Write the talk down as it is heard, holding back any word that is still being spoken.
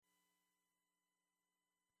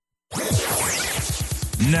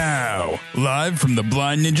Now, live from the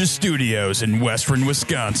Blind Ninja Studios in Western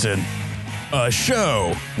Wisconsin, a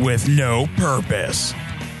show with no purpose,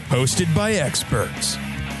 hosted by experts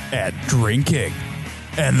at drinking,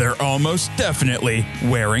 and they're almost definitely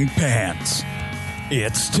wearing pants.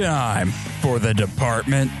 It's time for the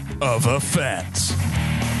Department of Offense.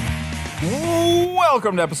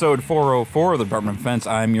 Welcome to episode 404 of the Department of Offense.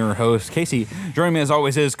 I'm your host, Casey. Joining me as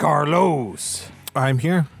always is Carlos. I'm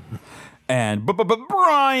here. And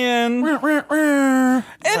Brian.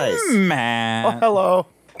 And Matt. Hello.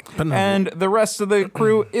 And the rest of the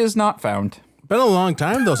crew is not found. Been a long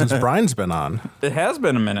time, though, since Brian's been on. It has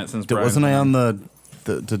been a minute since Brian. Wasn't I on the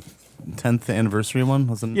 10th anniversary one?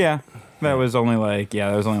 Wasn't? Yeah. That was only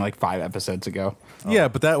like 5 episodes ago. Yeah,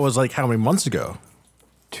 but that was like how many months ago?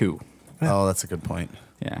 2. Oh, that's a good point.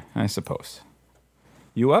 Yeah, I suppose.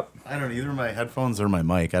 You up? I don't know, either my headphones or my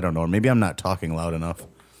mic. I don't know. Maybe I'm not talking loud enough.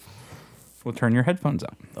 We'll turn your headphones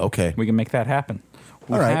up. Okay. We can make that happen.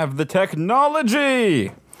 We All right. have the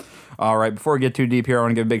technology. All right, before we get too deep here, I want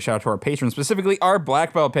to give a big shout out to our patrons, specifically our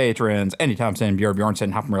Black Belt patrons, Andy Thompson, Björn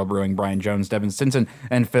Bjornsson, Hoppenrail Brewing, Brian Jones, Devin Stinson,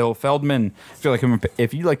 and Phil Feldman.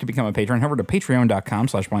 If you'd like to become a patron, head over to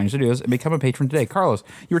patreon.com/blindstudios and become a patron today. Carlos,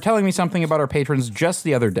 you were telling me something about our patrons just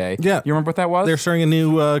the other day. Yeah. You remember what that was? They're starting a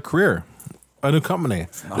new career, a new company.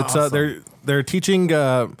 Awesome. It's they're teaching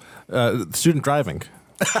student driving.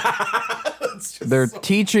 They're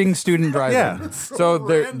teaching student driving. Yeah. So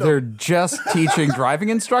they're just teaching driving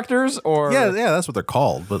instructors, or Yeah, that's what they're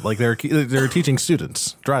called. But like they're teaching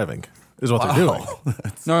students driving is what they're doing.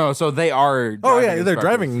 No. So they are. Oh, yeah, driving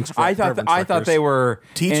they're instructors. driving I thought instructors. they were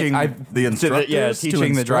Teaching the instructors Yeah, to teaching the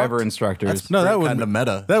instruct? driver instructors. No, that Great wouldn't kind of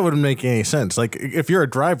meta. That wouldn't make any sense. Like if you're a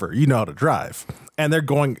driver, you know how to drive, and they're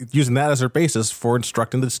using that as their basis for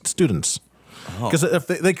instructing the students. Because if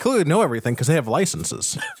they clearly know everything because they have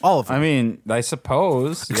licenses, all of them. I mean, I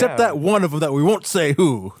suppose. Except yeah. that one of them that we won't say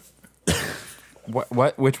who.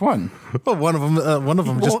 What? Which one? Well, one of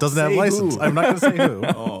them just won't doesn't have say license. who. I'm not going to say who.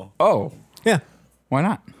 Oh, Yeah. why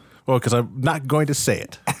not? Well, because I'm not going to say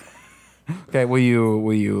it. Okay. Will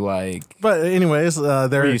you like? But anyways, Will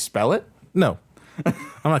they're you spell it? no. I'm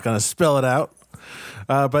not going to spell it out.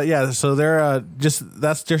 But yeah, so they're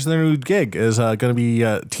that's just their new gig is going to be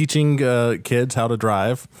teaching kids how to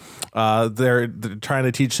drive. They're trying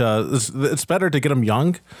to teach. It's better to get them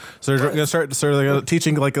young, so they're going to start. So they're gonna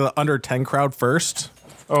teaching like the under 10 crowd first.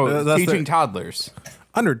 Oh, That's teaching their- Toddlers.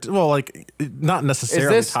 Not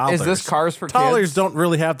necessarily Is toddlers. this Cars for toddlers Kids? don't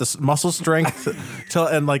really have the muscle strength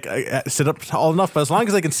to sit up tall enough. But as long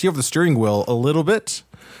as they can see over the steering wheel a little bit,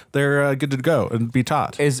 they're good to go and be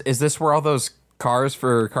taught. Is this where all those Cars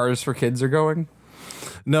for Kids are going?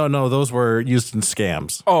 No, those were used in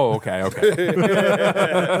scams. Oh, okay.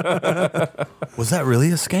 Was that really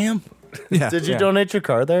a scam? Yeah. Did you donate your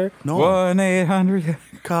car there? No. 1-800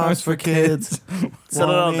 Cars for kids.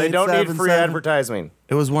 No, they don't need free 1877. advertising.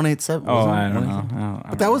 It was 187. Oh, I don't know.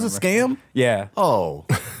 But that was a scam? Yeah. Oh.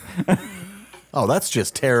 Oh, that's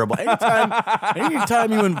just terrible.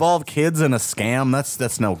 Anytime you involve kids in a scam,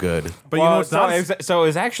 that's no good. But you know what's not? So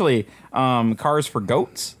it's actually Cars for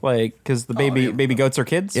Goats, like because the baby goats are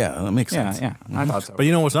kids. Yeah, that makes sense. Yeah. I thought so. But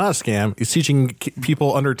you know what's not a scam? Is teaching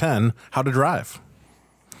people under 10 how to drive.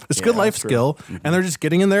 It's a good life skill, and they're just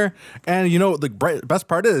getting in there. And you know the best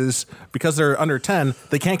part is because they're under 10,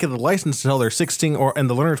 they can't get the license until they're 16, and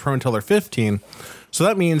the learner's permit until they're 15. So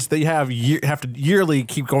that means that you have to yearly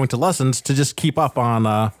keep going to lessons to just keep up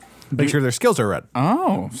on make sure their skills are right.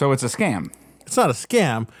 Oh, so it's a scam. It's not a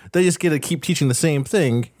scam. They just get to keep teaching the same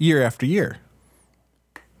thing year after year,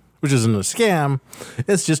 which isn't a scam.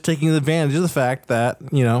 It's just taking advantage of the fact that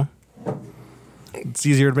it's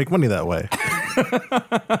easier to make money that way.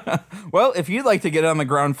 Well, if you'd like to get on the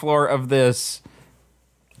ground floor of this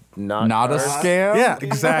Not not a cars. scam, Yeah,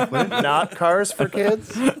 exactly. Not Cars for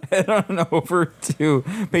Kids? head on over to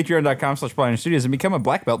patreon.com/blindstudios and become a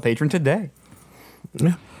Black Belt patron today.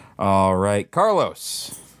 Yeah. All right,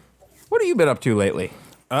 Carlos, what have you been up to lately?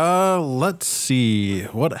 Let's see.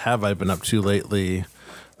 What have I been up to lately?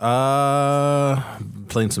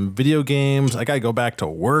 Playing some video games. I gotta go back to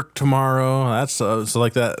work tomorrow. That's so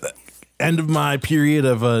like that end of my period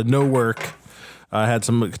of no work. I had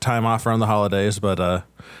some time off around the holidays, but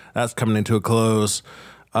that's coming into a close.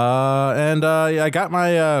 I got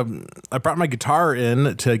I brought my guitar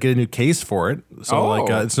in to get a new case for it. So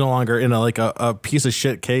it's no longer in a piece of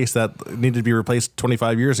shit case that needed to be replaced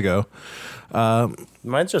 25 years ago.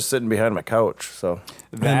 Mine's just sitting behind my couch, so.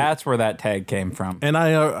 That's where that tag came from. And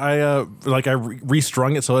I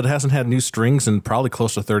restrung it so it hasn't had new strings in probably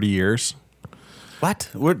close to 30 years. What?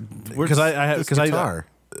 Because I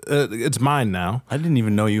it's mine now. I didn't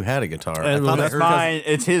even know you had a guitar. I And thought I that's heard. Mine,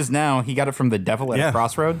 it's his now. He got it from the devil at Yeah. a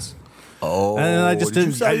crossroads. Oh, And I just did you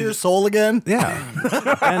didn't- sell I your just- soul again? Yeah.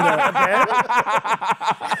 And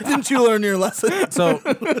Didn't you learn your lesson? so,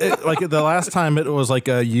 like the last time it was like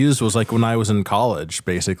used was like when I was in college,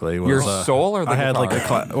 basically. Was, Your soul or the I had like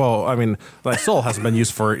guitar? well, I mean, my soul hasn't been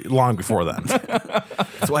used for long before then.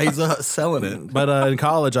 That's why he's selling it. But in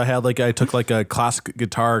college, I took like a classic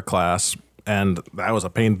guitar class, and that was a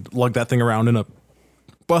pain. Lug that thing around in a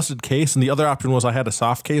busted case, and the other option was I had a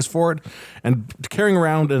soft case for it, and carrying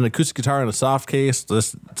around an acoustic guitar in a soft case,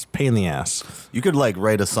 it's a pain in the ass. You could like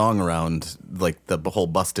write a song around like the whole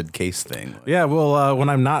busted case thing. Yeah, well, when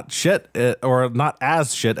I'm not shit or not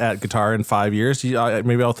as shit at guitar in 5 years,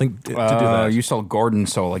 maybe I'll think to do that. You sold Gordon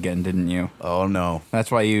Soul again, didn't you? Oh no.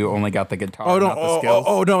 That's why you only got the guitar, Oh no! not the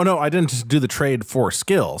skills. No! I didn't just do the trade for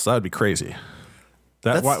skills. That would be crazy.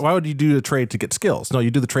 Why would you do the trade to get skills? No, you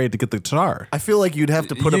do the trade to get the guitar. I feel like you'd have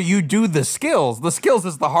to put You do the skills. The skills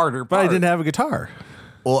is the harder But part. I didn't have a guitar.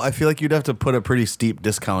 Well, I feel like you'd have to put a pretty steep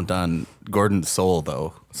discount on Gordon's Soul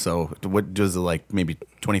though. So what does it like maybe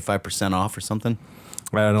 25% off or something?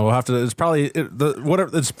 I don't know. We'll have to. It's probably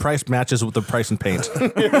whatever its price matches with the price in paint.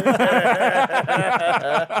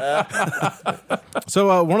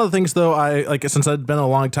 So one of the things, though, I like since I'd been a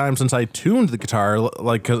long time since I tuned the guitar,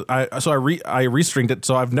 like because I restringed it.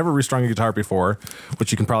 So I've never restrung a guitar before,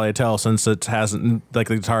 which you can probably tell since it hasn't like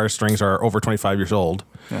the guitar strings are over 25 years old.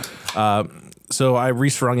 Yeah. So I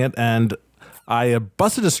restrung it and I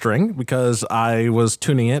busted a string because I was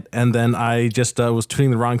tuning it, and then I just was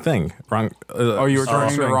tuning the wrong thing. Oh, you were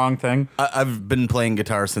turning the wrong thing? I've been playing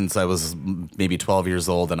guitar since I was maybe 12 years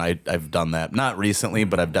old, and I've done that. Not recently,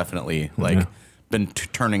 but I've definitely been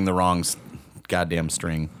turning the wrong goddamn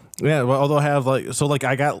string. Yeah, well, although I have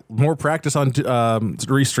I got more practice on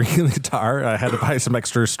restringing the guitar. I had to buy some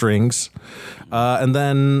extra strings, and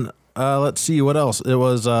then let's see what else. It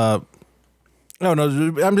was. No,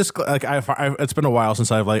 I'm just like it's been a while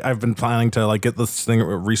since I've been planning to like get this thing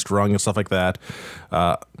restrung and stuff like that.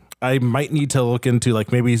 I might need to look into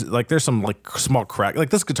like maybe like there's some like small crack. Like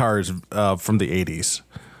this guitar is from the 80s.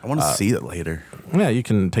 I want to see it later. Yeah, you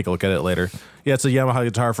can take a look at it later. Yeah, it's a Yamaha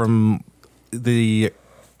guitar from the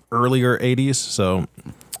earlier 80s. So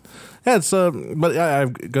yeah, it's but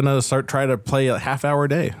I'm gonna try to play a half-hour a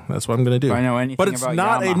day. That's what I'm gonna do. Do I know anything but it's about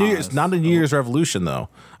not a New Year's. It's not a New Year's revolution, though.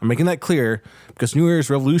 I'm making that clear because New Year's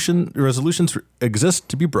resolutions exist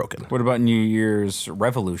to be broken. What about New Year's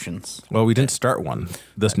revolutions? Well, we didn't start one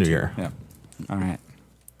this New Year. Yeah. All right.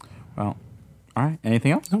 Well, all right.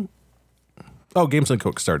 Anything else? No. Oh, Games and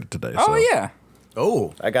Coke started today. Oh, so. yeah.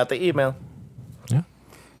 Oh, I got the email. Yeah.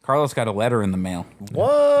 Carlos got a letter in the mail. What?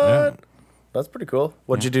 Yeah. That's pretty cool.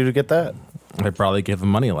 What'd you do to get that? I probably gave him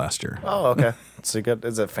money last year. Oh, okay. So you got,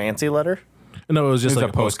 is it a fancy letter? No, it was just It was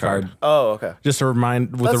like a postcard. Oh, okay. Just a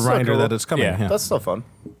reminder That's so reminder cool. that it's coming. Yeah. Yeah. That's still fun.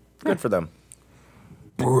 Good for them.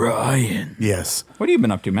 Brian. yes. What have you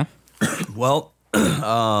been up to, man? Well,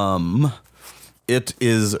 it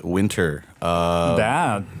is winter.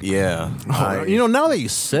 Dad. Yeah. Now that you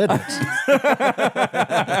said it.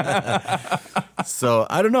 So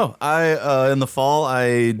I don't know. In the fall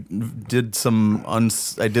I did some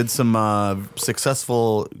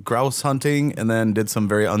successful grouse hunting, and then did some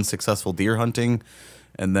very unsuccessful deer hunting,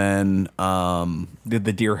 and then Did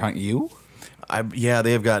the deer hunt you?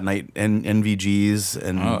 they have got night NVGs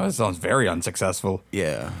and Oh, that sounds very unsuccessful.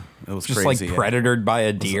 yeah, it was Just crazy. like predatored by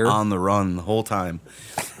a deer. On the run the whole time.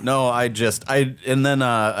 No, I at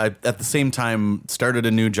the same time started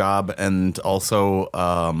a new job and also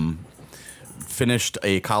finished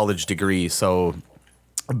a college degree. So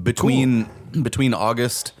between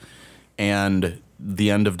August and the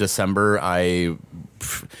end of December,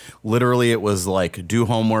 literally it was like do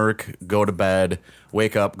homework, go to bed,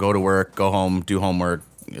 wake up, go to work, go home, do homework,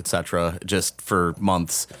 etc. Just for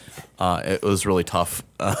months. It was really tough.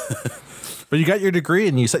 But you got your degree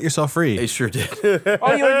and you set yourself free. I sure did.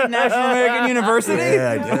 Oh, you went to National American University?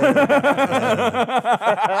 Yeah, I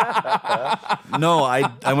did. No,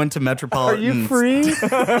 I went to Metropolitan. Are you free?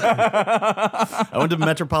 I went to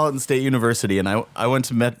Metropolitan State University, and I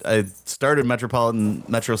started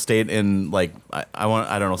Metro State in like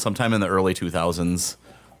I don't know, sometime in the early 2000s.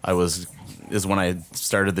 Is when I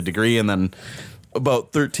started the degree, and then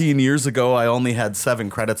about 13 years ago, I only had 7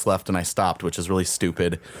 credits left, and I stopped, which is really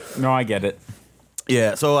stupid. No, I get it.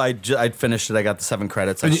 Yeah, so I finished it. I got the 7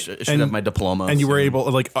 credits. I should have my diploma. And you were soon.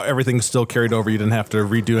 able, like, everything's still carried over. You didn't have to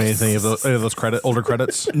redo anything of those older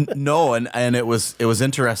credits. No, and it was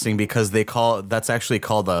interesting because that's actually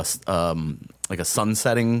called a like a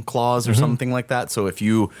sunsetting clause or something like that. So if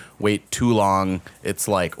you wait too long, it's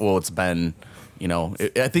like, well, it's been,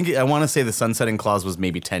 I want to say the sunsetting clause was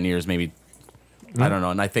maybe 10 years, maybe, I don't know.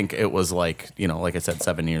 And I think it was like, like I said,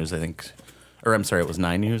 7 years, I think, or I'm sorry, it was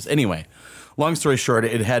 9 years. Anyway, long story short,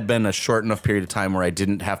 it had been a short enough period of time where I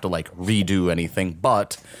didn't have to like redo anything.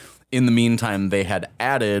 But in the meantime, they had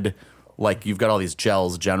added, like, you've got all these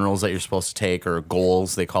generals that you're supposed to take, or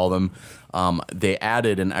goals, they call them. They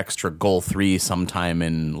added an extra goal 3 sometime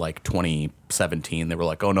in like 2017. They were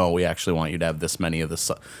like, oh no, we actually want you to have this many of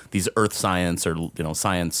these earth science or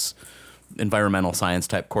science, environmental science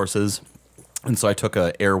type courses. And so I took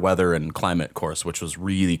a air, weather, and climate course, which was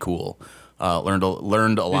really cool. Learned a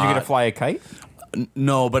lot. Did you get to fly a kite?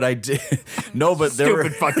 No, but I did. No, but there were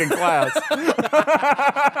Stupid fucking class.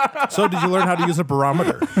 So did you learn how to use a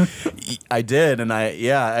barometer? I did, and I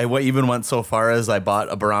even went so far as I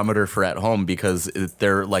bought a barometer for at home because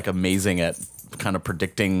they're like amazing at kind of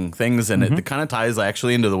predicting things, and it kind of ties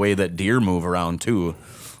actually into the way that deer move around too,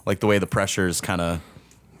 like the way the pressures kind of.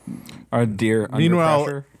 Are deer under Meanwhile-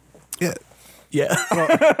 pressure? Yeah. Yeah,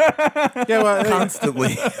 Yeah, well,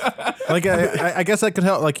 constantly. like I guess that could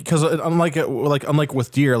help, like, because unlike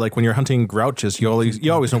with deer, like when you're hunting grouches, you always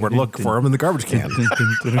know where to look for them in the garbage can.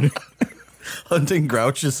 Hunting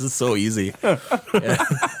grouches is so easy. Hello.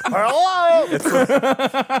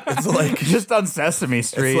 It's like Just on Sesame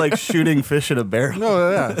Street. it's like shooting fish in a barrel.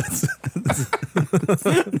 Oh yeah.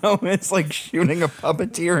 No, it's like shooting a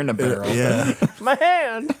puppeteer in a barrel. Yeah. My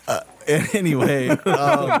hand. Anyway,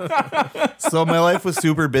 so my life was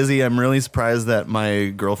super busy. I'm really surprised that my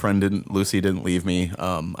girlfriend Lucy didn't leave me.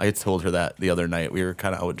 I told her that the other night. We were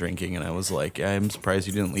kind of out drinking, and I was like, I'm surprised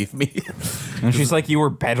you didn't leave me. And she's like, you were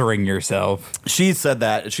bettering yourself. She said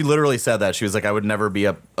that. She literally said that. She was like, I would never be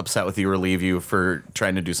upset with you or leave you for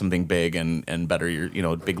trying to do something big and better your,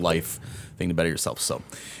 big life thing to better yourself. So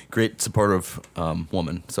great supportive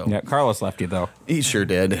woman. So Yeah, Carlos left you, though. he sure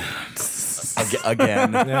did.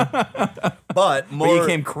 Again. But more, But you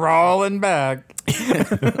came crawling back.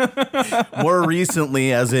 more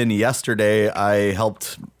recently, as in yesterday, I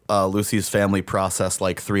helped Lucy's family process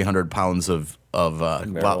like 300 pounds of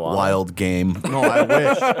wild game. No, I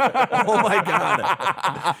wish. Oh my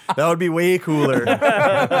god, that would be way cooler.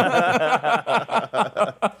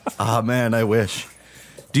 Ah man, I wish.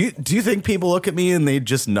 Do you think people look at me and they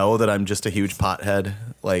just know that I'm just a huge pothead?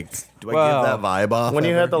 Like, do I Well, give that vibe off? When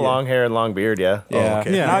you ever? had the long hair and long beard, yeah. Yeah.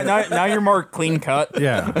 okay. Yeah. Now you're more clean cut.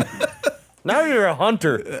 Yeah. Now you're a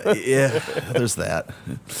hunter. Yeah, there's that.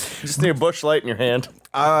 You just need a bush light in your hand.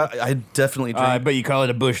 I definitely drink. But you call it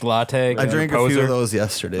a bush latte. I drank a few poser. of those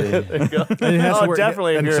yesterday. And it has to Oh, work-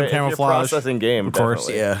 definitely. If and you're, some if you're camouflage. processing game, Of course.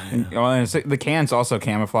 definitely. Yeah, Oh, and the cans also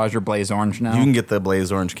camouflage or blaze orange now. you can get the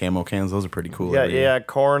blaze orange camo cans. Those are pretty cool. Yeah, every year. yeah.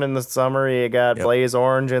 Corn in the summer. You got blaze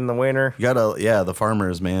orange in the winter. You gotta, the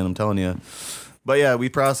farmers, man. I'm telling you. But yeah, we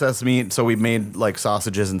processed meat, so we made like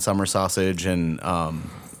sausages and summer sausage, and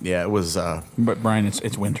it was But Brian,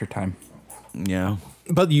 it's winter time. yeah.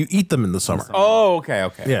 But you eat them in the summer. Oh, okay.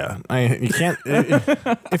 Yeah, you can't.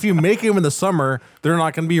 If you make them in the summer, they're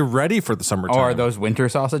not going to be ready for the summertime. Oh, are those winter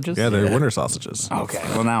sausages? Yeah, they're winter sausages. Okay.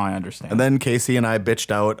 Well, now I understand. And then Casey and I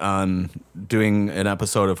bitched out on doing an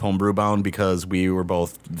episode of Homebrew Bound because we were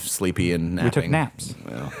both sleepy and napping. we took naps.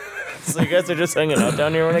 So you guys are just hanging out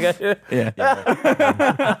down here when I got here? Yeah.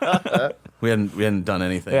 We hadn't done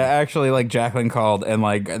anything. Yeah, actually, like Jacqueline called, and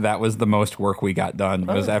like that was the most work we got done.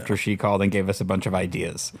 Was after she called and gave us a bunch of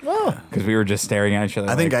ideas. Because we were just staring at each other.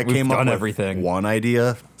 I think I we've came up done with everything. one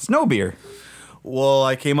idea. Snow beer. Well,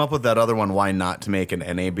 I came up with that other one. Why not to make an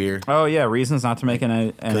NA beer? Oh yeah, reasons not to make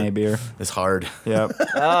an NA beer. It's hard. Yep.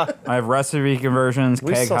 I have recipe conversions,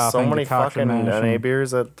 We keg sell hopping, so many decoction fucking mashing. NA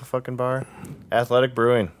beers at the fucking bar. Athletic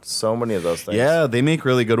Brewing. So many of those things. Yeah, they make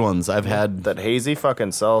really good ones. I've had That hazy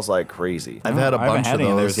fucking sells like crazy. I've had a I haven't bunch had of any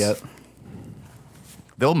those. theirs yet.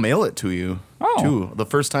 They'll mail it to you. Oh. Too. The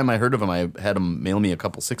first time I heard of them, I had them mail me a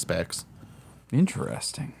couple 6-packs.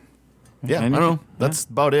 Interesting. Yeah, And I don't know. yeah. That's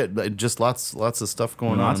about it. Just lots of stuff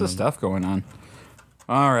going on. Lots of stuff going on.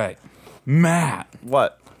 All right, Matt.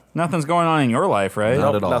 What? Nothing's going on in your life, right?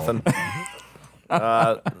 Not at all. Nothing.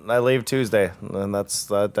 I leave Tuesday, and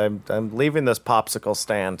that's I'm leaving this popsicle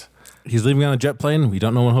stand. He's leaving on a jet plane. We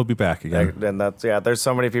don't know when he'll be back again. And that's there's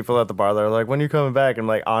so many people at the bar that are like, when are you coming back? I'm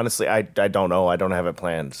like, honestly, I don't know. I don't have it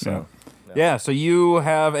planned. So Yeah. So you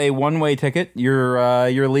have a one-way ticket.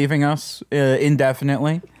 You're leaving us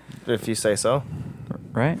indefinitely, if you say so.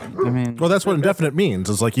 right? I mean, Well, that's what indefinite means.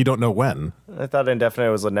 It's like you don't know when. I thought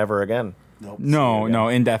indefinite was a never again. no.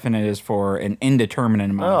 Indefinite is for an indeterminate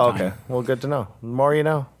amount Oh, of time. okay. Well, good to know. The more you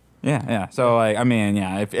know. Yeah. So like, I mean,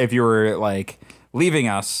 yeah, if you were like leaving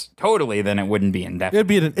us totally, then it wouldn't be indefinite. It'd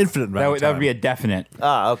be an infinite amount of That time. would be a definite.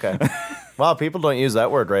 Ah, okay. Wow, people don't use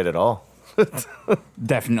that word right at all.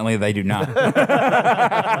 Definitely, they do not.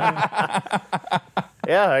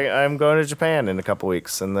 Yeah, I'm going to Japan in a couple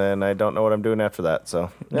weeks, and then I don't know what I'm doing after that.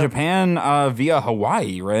 So yeah. Japan via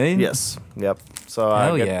Hawaii, right? Yes. Yep. So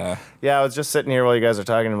Hell I get, yeah. Yeah, I was just sitting here while you guys are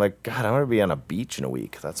talking. I'm like, God, I want to be on a beach in a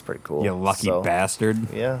week. That's pretty cool. You lucky So,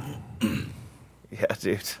 bastard. Yeah. Yeah,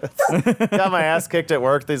 dude. Got my ass kicked at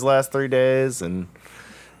work these last 3 days, and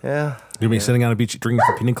yeah. You'll be sitting on a beach drinking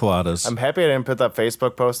some pina coladas. I'm happy I didn't put that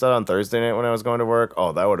Facebook post out on Thursday night when I was going to work.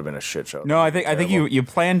 Oh, that would have been a shit show. No, I think you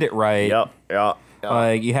planned it right. Yep. Yeah.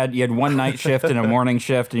 Like you had one night shift and a morning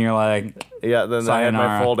shift, and you're like, Yeah, then I had my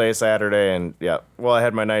Sayonara. full day Saturday, and yeah. Well, I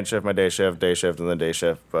had my night shift, my day shift, and then day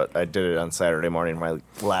shift, but I did it on Saturday morning, my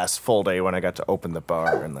last full day when I got to open the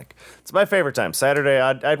bar, and like, it's my favorite time. Saturday,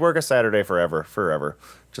 I'd work a Saturday forever.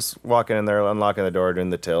 Just walking in there, unlocking the door,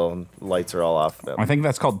 doing the till, and lights are all off. I think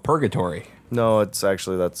that's called purgatory. No, it's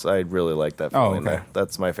actually, I really like that Oh, feeling okay. there.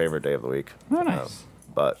 That's my favorite day of the week. Oh, nice.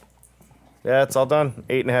 But yeah, it's all done.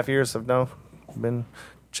 8.5 years have now been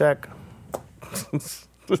check.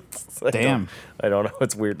 Damn. I don't know.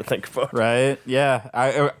 It's weird to think about. Right?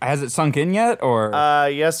 Yeah. Has it sunk in yet, or?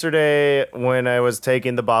 Yesterday, when I was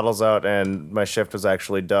taking the bottles out and my shift was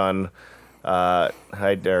actually done,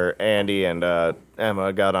 Andy and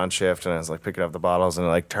Emma got on shift, and I was like picking up the bottles, and I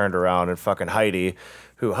like turned around, and fucking Heidi,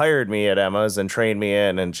 who hired me at Emma's and trained me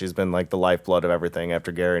in, and she's been like the lifeblood of everything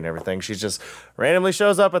after Gary and everything. She just randomly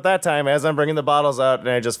shows up at that time as I'm bringing the bottles out, and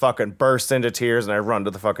I just fucking burst into tears, and I run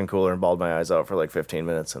to the fucking cooler and bawled my eyes out for like 15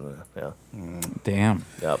 minutes, and yeah. Damn.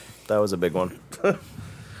 Yep, that was a big one. And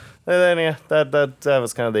then yeah, that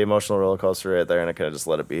was kind of the emotional roller coaster right there, and I kind of just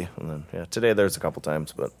let it be. And then yeah, today there's a couple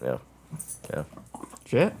times, but yeah,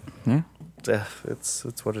 Shit. Yeah. yeah, it's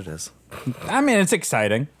what it is. I mean, it's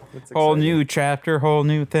exciting. Whole new chapter, whole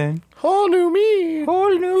new thing, Whole new me. whole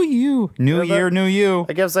new you, new Yeah, year, new you.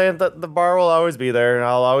 I kept saying that the bar will always be there, and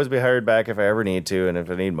I'll always be hired back if I ever need to, and if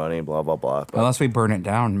I need money, blah blah blah. But Unless we burn it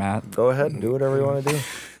down, Matt. go ahead and do whatever you want to do.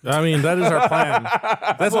 I mean, that is our plan.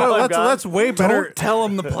 That's Well, what, I've got- that's way better. Tell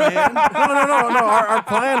him the plan. No. Our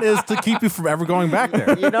plan is to keep you from ever going back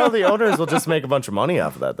there. You know, the owners will just make a bunch of money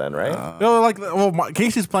off of that, then, right? No,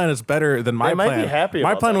 Casey's plan is better than my They might plan. be happy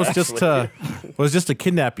My about plan that, was just to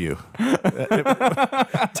kidnap you.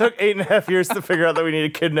 Took 8.5 years to figure out that we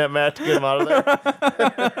need to kidnap Matt to get him out of there.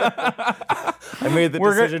 I made the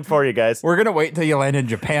decision for you guys. We're gonna wait till you land in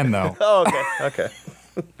Japan, though. Oh, okay.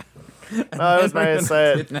 No, it was nice.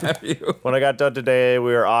 When I got done today,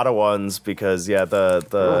 we were Ottawans because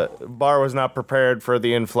the bar was not prepared for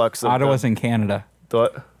the influx of Ottawa's in Canada.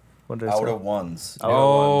 What did I say? Out of ones.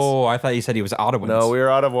 Oh, I thought you said he was Ottawans. No, we were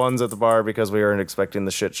out of ones at the bar because we weren't expecting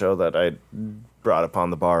the shit show that I brought upon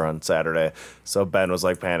the bar on Saturday. So Ben was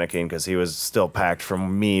like panicking because he was still packed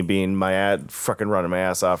from me being fucking running my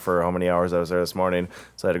ass off for how many hours I was there this morning.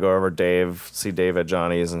 So I had to go over to see Dave at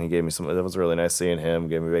Johnny's, and he gave me some. It was really nice seeing him.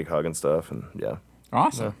 Gave me a big hug and stuff, and yeah.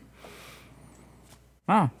 Awesome.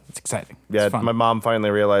 Oh, it's exciting. Yeah, It's fun. my mom finally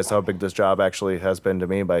realized how big this job actually has been to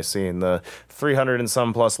me by seeing the 300 and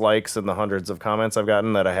some plus likes and the hundreds of comments I've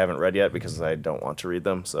gotten that I haven't read yet because I don't want to read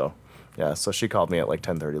them. So, yeah, so she called me at like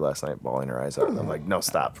 10:30 last night, bawling her eyes out. And I'm like, no,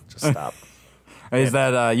 stop, just stop. Is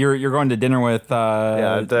that you're going to dinner with?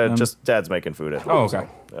 Just Dad's making food at home. Oh, okay.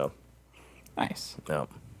 So, Nice. yeah.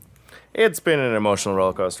 It's been an emotional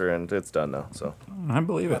roller coaster, and it's done now. So, I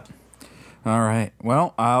believe it. All right.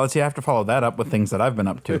 Well, let's see. I have to follow that up with things that I've been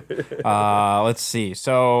up to. Let's see.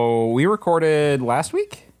 So we recorded last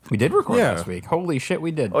week. We did record Yeah. last week. Holy shit, we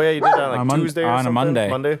did. oh yeah, you did that on like Tuesday or on something?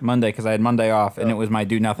 a Monday, because I had Monday off, and it was my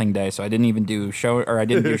do nothing day, so I didn't even do show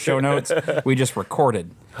notes. We just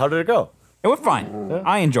recorded. How did it go? It went fine.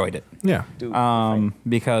 I enjoyed it. Yeah.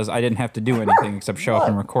 Because I didn't have to do anything except show up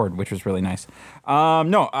and record, which was really nice.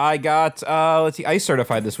 No, I got ICE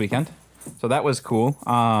certified this weekend, so that was cool.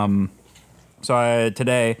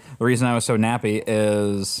 Today, the reason I was so nappy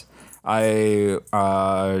is I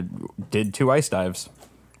did 2 ice dives.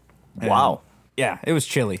 Wow. Yeah, it was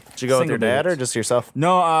chilly. Did you go with your Single dad or digits. just yourself?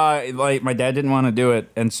 No, like my dad didn't want to do it,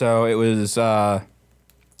 and so it was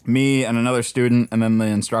me and another student, and then the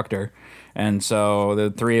instructor. And so the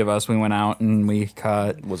 3 of us, we went out and we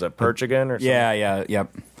cut. Was it perch again or something?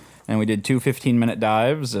 Yep. And we did 2 15-minute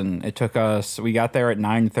dives, and it took us. We got there at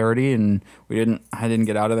 9:30, and I didn't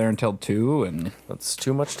get out of there until 2. And That's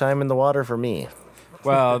too much time in the water for me.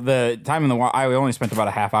 well, the time in the water, I only spent about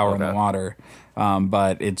a half hour in the water.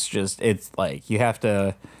 But it's like you have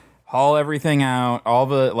to haul everything out, all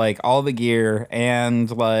the gear and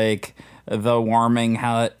like the warming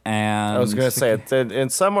hut. And I was gonna say, and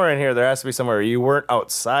somewhere in here there has to be somewhere you weren't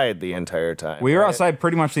outside the entire time. we were right? outside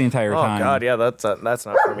pretty much the entire Oh time. God, yeah, that's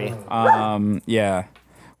not for me. Yeah.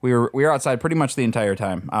 We were outside pretty much the entire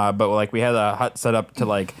time. But like we had a hut set up to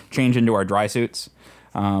like change into our dry suits.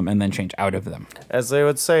 And then change out of them. As they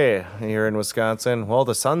would say here in Wisconsin, well,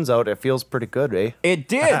 the sun's out. It feels pretty good, eh? It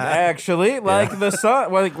did actually. Like the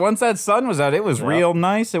sun, like once that sun was out, it was real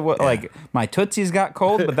nice. It was like my tootsies got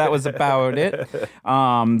cold, but that was about it.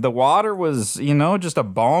 The water was, just a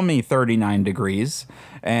balmy 39 degrees,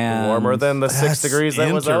 and Warmer than the 6 degrees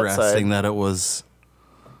that was Interesting outside. that it was,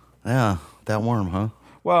 that warm, huh?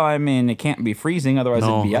 Well, I mean, it can't be freezing, otherwise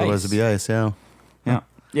No, it'd be ice. otherwise it'd be ice, yeah.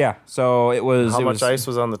 Yeah. So it was. How it much was, ice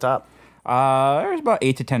was on the top? There was about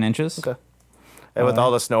 8 to 10 inches. Okay. And with all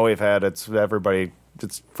the snow we've had, it's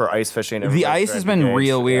for ice fishing. The everybody's ice trying has to been gauge.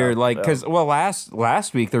 real weird, Yeah, like yeah. because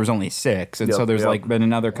last week there was only 6, and so Yep, there's yep. like been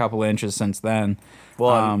another couple inches since then.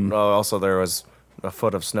 Well, also there was a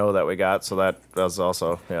foot of snow that we got, so that was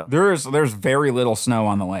also There's very little snow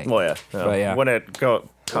on the lake. Well, yeah. But yeah. When it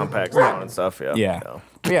compacts down and stuff, yeah.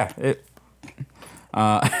 Yeah.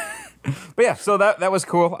 But yeah, so that was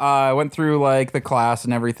cool. I went through like the class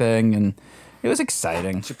and everything, and it was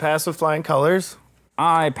exciting. Did you pass with flying colors?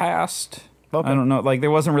 I passed. Okay. I don't know, like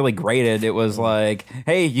there wasn't really graded. It was like,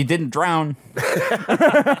 hey, you didn't drown.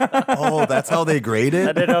 Oh, that's how they grade I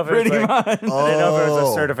it? didn't know if it was I didn't know if it was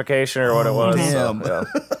a certification or what it was. damn. So,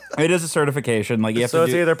 It is a certification. Like you have so to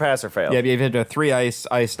it's do. either pass or fail. Yeah, you have to do 3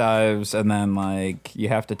 ice dives, and then like you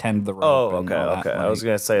have to tend the rope. Oh, and okay, all that, okay. I like- was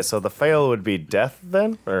gonna say, so the fail would be death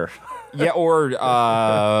then, or Yeah, or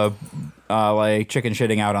like chicken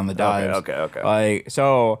shitting out on the dives. okay. Like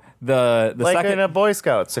so the like second in a Boy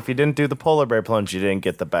Scouts, if you didn't do the polar bear plunge, you didn't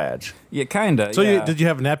get the badge. yeah, kinda. So yeah. did you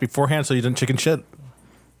have a nap beforehand so you didn't chicken shit?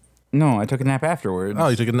 No, I took a nap afterwards. Oh,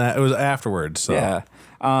 you took a nap. It was afterwards. So. Yeah.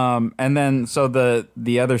 And then so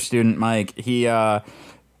the other student, Mike, he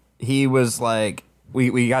was like,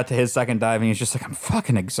 we got to his second dive and he's just like, I'm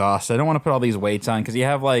fucking exhausted. I don't want to put all these weights on because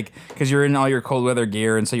you're in all your cold weather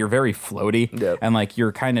gear and so you're very floaty. Yep. And like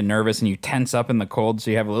you're kind of nervous and you tense up in the cold, so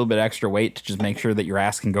you have a little bit extra weight to just make sure that your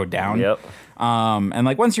ass can go down. Yep. And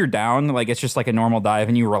like once you're down, like it's just like a normal dive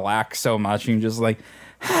and you relax so much and you're just like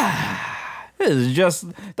this is just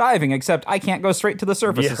diving, except I can't go straight to the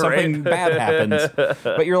surface Yeah, if something bad happens.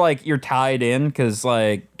 But you're tied in because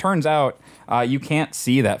like turns out you can't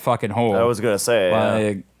see that fucking hole. I was gonna say,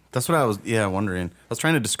 like That's what I was, wondering. I was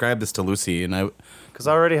trying to describe this to Lucy, and because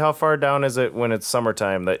already, how far down is it when it's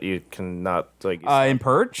summertime that you cannot like? in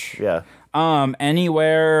perch. Yeah.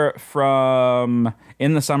 Anywhere from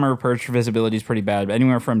in the summer, perch visibility is pretty bad. But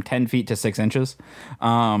anywhere from 10 feet to 6 inches.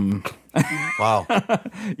 wow.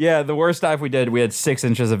 Yeah, the worst dive we did, we had 6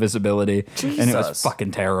 inches of visibility, and it was Jesus.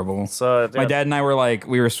 fucking terrible. So My dad and I were like,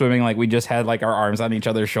 we were swimming like we just had like our arms on each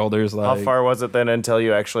other's shoulders. Like, How far was it then until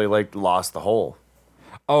you actually like lost the hole?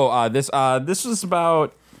 Oh, this was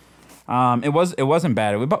about. It wasn't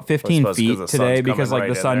bad. It was about 15 suppose 'cause feet the today sun's because coming like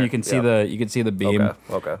right the in sun, there. you can see Yeah. you can see the beam.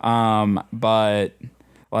 Okay. But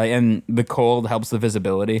like, and the cold helps the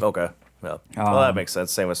visibility. Okay. Yeah. Well, that makes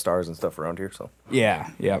sense. Same with stars and stuff around here. So. Yeah.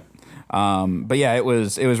 Yep. But yeah, it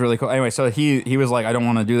was really cool. Anyway, so he was like, I don't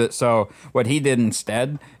want to do that. So what he did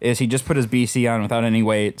instead is he just put his BC on without any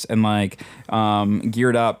weights and like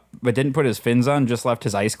geared up, but didn't put his fins on. Just left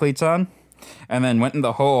his ice cleats on. And then went in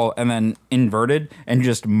the hole and then inverted and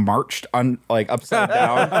just marched on like upside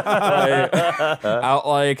down out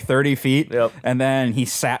like 30 feet. Yep. And then he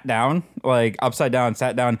sat down, like upside down,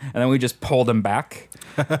 sat down, and then we just pulled him back.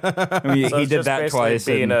 So he it's did just that basically twice.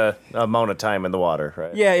 Being and- a amount of time in the water,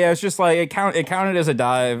 right? yeah, it's just like it counted as a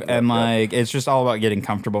dive, and like it's just all about getting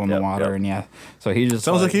comfortable in the Yep, water, yep. and yeah. So he just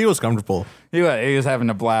Sounds like he was comfortable. he was having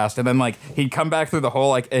a blast, and then like he'd come back through the hole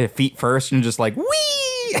like feet first, and just like wee.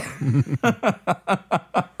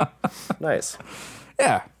 Nice.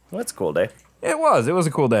 Yeah. Well, that's a cool day. It was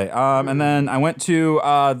a cool day. And then I went to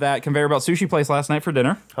that conveyor belt sushi place last night for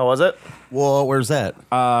dinner How was it? Well, where's that?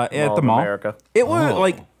 at Mall the of mall. America. It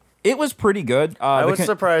was it was pretty good. I the was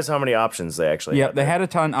surprised how many options they actually Yeah, had. they had a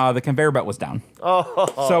ton. The conveyor belt was down,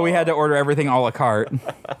 Oh, so we had to order everything a la carte.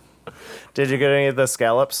 did you get any of the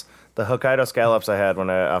scallops? The Hokkaido scallops I had when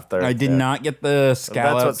I off there. I did yeah. not get the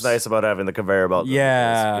scallops. That's what's nice about having the conveyor belt.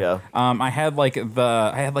 Yeah. Yeah. I had like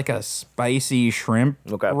a spicy shrimp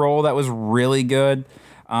Okay. roll that was really good.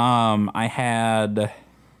 I had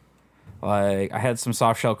some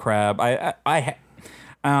soft shell crab.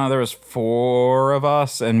 There was 4 of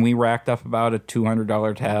us, and we racked up about a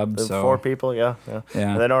 $200 tab. There's So 4 people, yeah. Yeah.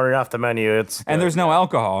 And then ordering off the menu, it's and there's no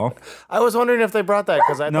alcohol. I was wondering if they brought that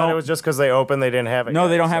because I No. thought it was just because they opened, they didn't have it. No, yet,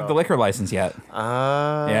 they don't have so- the liquor license yet.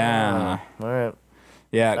 Yeah. All right.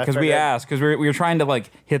 Yeah, because we figured- asked because we were trying to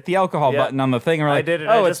like hit the alcohol Yeah. button on the thing, and we're I like, did it.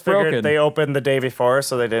 oh, I it's just figured broken. they opened the day before,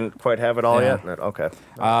 so they didn't quite have it all Yeah. yet. Okay.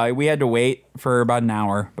 We had to wait for about an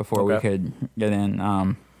hour before we Okay. could get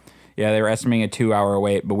in. Yeah, they were estimating a 2-hour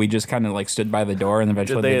wait, but we just kind of like stood by the door, and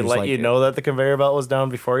eventually Did they just, let like, you know that the conveyor belt was down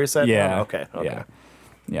before you sat Yeah. down? Okay.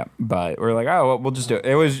 Yeah, but we're like, oh, well, we'll just do it.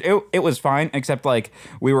 It was fine, except like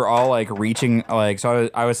we were all like reaching, like so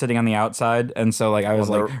I was sitting on the outside, and so like I was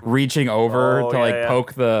like reaching over Oh, to yeah, like yeah.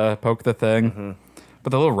 poke the thing.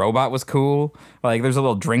 But the little robot was cool. Like there's a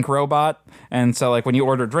little drink robot, and so like when you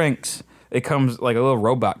order drinks, it comes like a little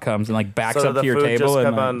robot comes and like backs So up the to your food table just and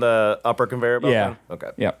come like, on the upper conveyor belt? yeah, then?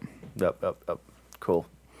 Okay. yep. Yep. Cool.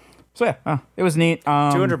 So yeah, it was neat.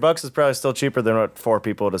 $200 is probably still cheaper than what 4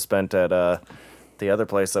 people would have spent at the other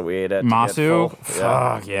place that we ate at. to get Masu, full.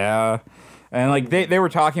 Yeah. fuck yeah. And like they were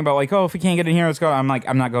talking about like, oh, if we can't get in here, let's go. I'm like,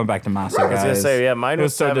 I'm not going back to Masu, guys. I was gonna say, yeah, mine It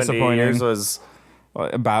was so 70. disappointing. Yours was,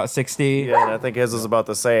 About 60. yeah, and I think his was about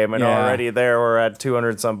the same. And Yeah. already there we're at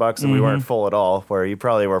 200 some bucks, and we weren't full at all. Where you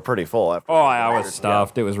probably were pretty full after. Oh, I was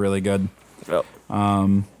stuffed. It was really good. Yep.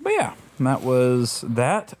 But yeah, that was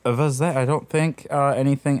that. I don't think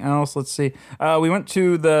anything else. Let's see. We went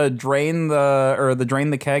to the drain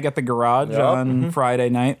the keg at the garage on Friday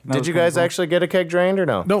night. That Did was you kinda guys cool. actually get a keg drained or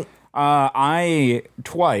no? No. I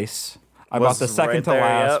twice. I bought Was the second right to there,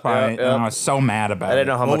 last yep, pint, yep, and yep. I was so mad about it. I didn't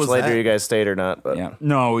know how What much was later that? you guys stayed or not, but Yeah.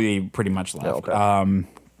 No, we pretty much left. Okay.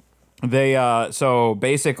 They so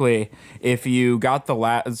basically, if you got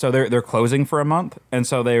the so they're closing for a month, and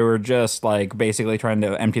so they were just like basically trying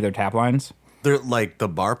to empty their tap lines. They're like the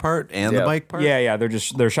bar part and the Yeah. bike part? Yeah,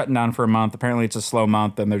 they're shutting down for a month. Apparently, it's a slow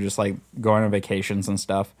month, and they're just like going on vacations and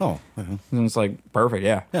stuff. Oh, okay. And it's like perfect,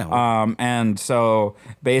 yeah. Yeah, well. And so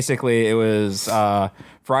basically, it was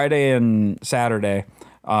Friday and Saturday.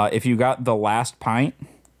 If you got the last pint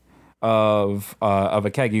of a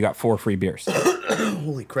keg, you got 4 free beers.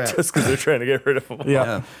 Holy crap. just because they're trying to get rid of them.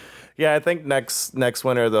 Yeah. Yeah, I think next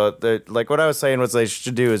winter the like what I was saying was they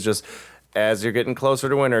should do is just as you're getting closer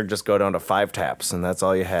to winter, just go down to 5 taps, and that's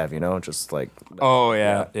all you have, you know, just like Oh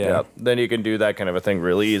yeah. Then you can do that kind of a thing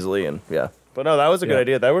really easily, and yeah. But no, that was a good Yeah.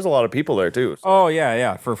 idea. There was a lot of people there too. So Oh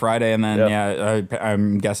yeah, for Friday, and then Yeah.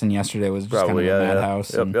 I'm guessing yesterday was just probably kind of a yeah.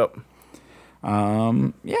 madhouse. Yep, and,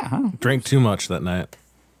 yep. Yeah, huh? Drank too much that night.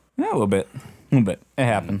 Yeah, a little bit. It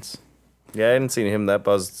happens. Yeah, I hadn't seen him that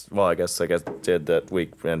buzzed. Well, I guess did that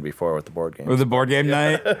weekend before with the board game. With the board game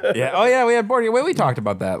night. Yeah. Oh yeah, we had board game. We talked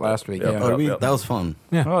about that last week. Yeah. Yep. That was fun.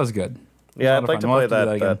 That was good. Yeah, a I'd lot like of to fun. We'll play have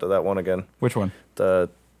to do that that one again. Which one? The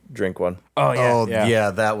drink one. Oh yeah. Oh, yeah.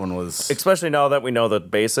 yeah, that one was. Especially now that we know the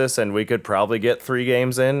basis, and we could probably get 3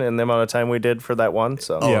 games in the amount of time we did for that one.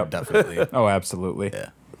 So Oh, Yep. definitely. Oh, absolutely. Yeah.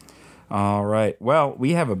 All right. Well,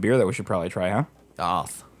 we have a beer that we should probably try, huh?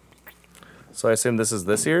 Off. So I assume this is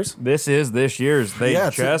this year's. This is this year's. They Yeah,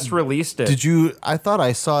 it's- just released it. Did you? I thought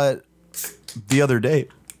I saw it the other day.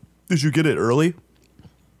 Did you get it early?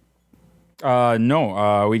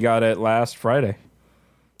 No. We got it last Friday.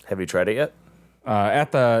 Have you tried it yet?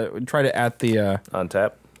 Tried it at the. On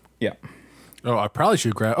tap. Yeah. Oh, I probably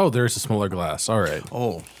should grab. Oh, there's a smaller glass. All right.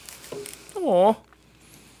 Oh, Oh.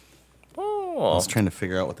 I was trying to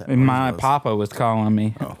figure out what that. And my noise was. papa was calling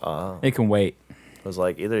me. It can wait. It was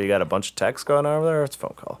like either you got a bunch of texts going on over there, or it's a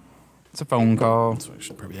phone call. It's a phone call. So I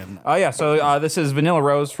should probably have that. Oh yeah, so this is Vanilla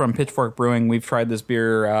Rose from Pitchfork Brewing. We've tried this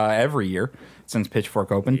beer every year since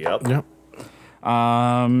Pitchfork opened. Yep. Yep.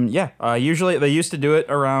 Usually they used to do it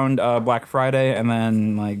around Black Friday, and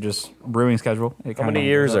then like just brewing schedule. How many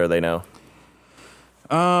years are they now?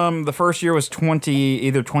 The first year was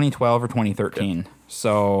either 2012 or 2013.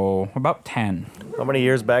 So about 10. How many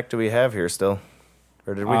years back do we have here still?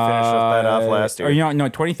 Or did we finish that off last year? Or, no,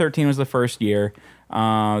 2013 was the first year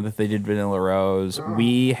that they did Vanilla Rose.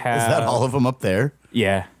 We have Is that all of them up there?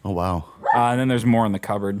 Yeah. Oh wow. And then there's more in the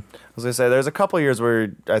cupboard. I was gonna say there's a couple years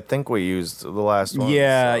where I think we used the last one.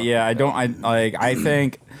 Yeah, so- yeah. I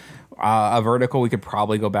think a vertical we could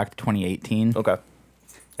probably go back to 2018. Okay.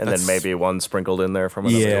 And That's- then maybe one sprinkled in there from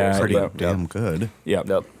another Yeah, year. Pretty yep, damn good. Yep.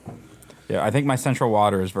 Yep. Yeah, I think my Central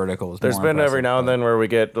Waters vertical is. There's more been every impressive, now and but- then where we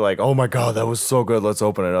get like, oh my god, that was so good. Let's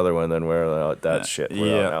open another one. Then we're like, that shit. We're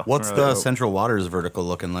yeah. out now. What's the Central Waters vertical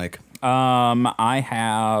looking like? I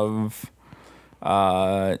have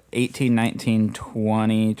 18, 19,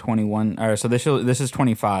 20, 21. So this is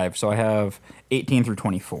 25. So I have 18 through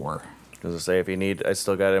 24. As I say, if you need, I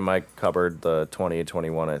still got in my cupboard the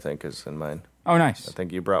 2021. I think is in mine. Oh, nice. I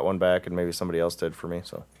think you brought one back, and maybe somebody else did for me.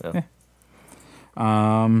 So yeah.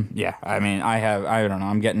 Yeah, I mean, I don't know.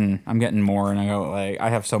 I'm getting more, and I go like, I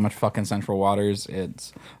have so much fucking Central Waters.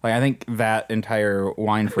 It's like I think that entire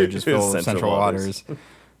wine fridge is full of Central Waters.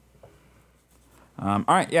 All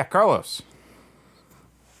right, yeah, Carlos.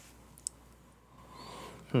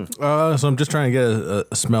 So I'm just trying to get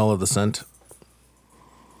a smell of the scent.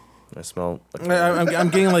 I smell. I'm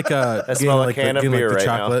getting like a. I smell a can of beer right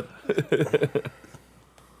chocolate. now.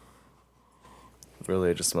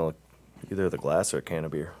 Really, I just smell either the glass or a can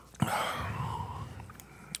of beer.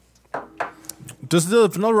 Does the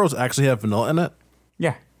vanilla rose actually have vanilla in it?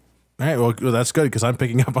 Yeah. All right, well, that's good because I'm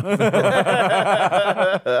picking up on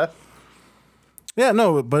vanilla. Yeah,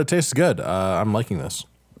 no, but it tastes good. I'm liking this.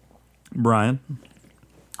 Brian.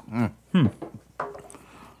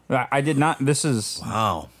 I did not. This is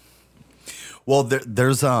Wow. Well,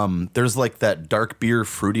 there's like that dark beer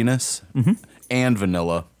fruitiness and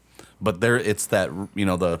vanilla, but it's that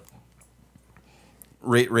the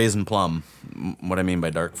raisin plum. What I mean by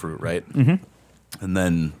dark fruit, right? Mm-hmm. And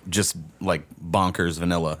then just like bonkers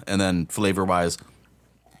vanilla, and then flavor wise,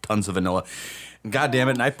 tons of vanilla. God damn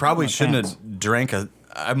it! And I probably shouldn't have drank a.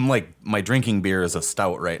 I'm like my drinking beer is a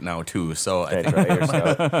stout right now too. So Can I try your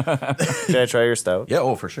stout? Can I try your stout? yeah,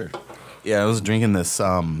 oh for sure. Yeah, I was drinking this.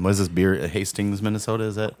 What is this beer? Hastings, Minnesota,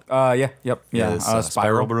 is it? yeah, yep, yeah. This, Spiral.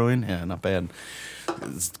 Spiral Brewing. Yeah, not bad.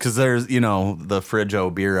 Because there's the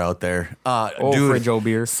Fridge-O beer out there. Dude, Fridge-O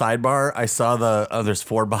beer. Sidebar. I saw there's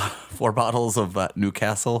four bottles of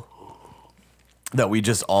Newcastle that we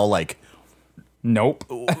just all like. Nope.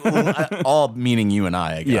 All meaning you and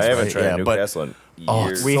I guess. I haven't right? tried Yeah, but Newcastle in oh,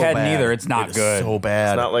 years. it's We so had bad. neither. It's not It is good. So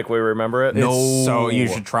bad. It's not like we remember it. No. So you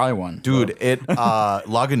should try one. Dude, it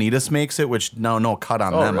Lagunitas makes it, which no cut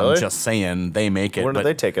on them. really? I'm just saying they make it. When did but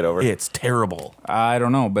they take it over? It's terrible. I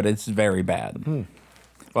don't know, but it's very bad.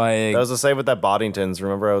 Like That was the same with that Boddington's.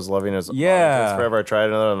 Remember, I was loving his Yeah. Boddington's forever. I tried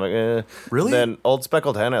another. I'm like, eh. Really? Then Old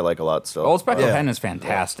Speckled Hen I like a lot still. Old Speckled Yeah. Hen is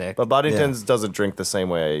fantastic. But Boddington's doesn't drink the same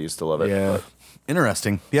way I used to love it. Yeah. But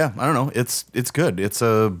Interesting. Yeah, I don't know. It's good. It's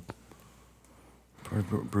a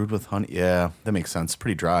brewed with honey. Yeah, that makes sense.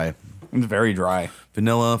 Pretty dry. It's very dry.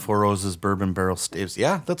 Vanilla, Four Roses, bourbon barrel staves.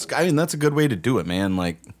 Yeah, that's a good way to do it, man.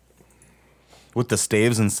 Like with the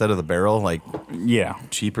staves instead of the barrel, like Yeah.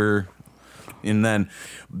 cheaper. And then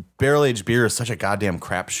barrel aged beer is such a goddamn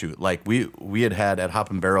crapshoot. Like we had at Hop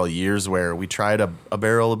and Barrel years where we tried a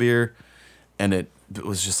barrel of beer, and it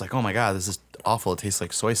was just like, oh my god, this is awful. It tastes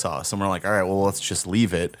like soy sauce. And we're like, all right, well let's just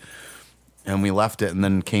leave it. And we left it, and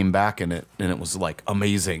then came back, and it was like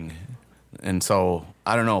amazing. And so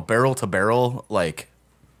I don't know, barrel to barrel, like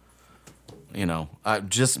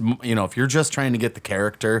if you're just trying to get the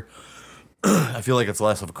character. I feel like it's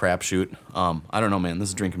less of a crapshoot. I don't know, man. This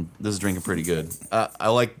is drinking pretty good. I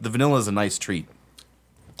like the vanilla is a nice treat.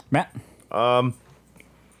 Matt. I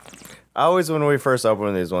always, when we first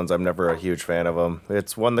open these ones, I'm never a huge fan of them.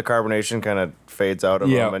 It's when the carbonation kind of fades out of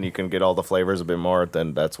Yeah. them and you can get all the flavors a bit more,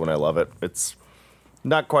 then that's when I love it. It's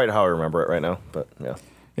not quite how I remember it right now, but yeah.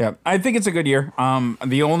 Yeah, I think it's a good year.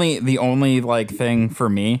 The only like thing for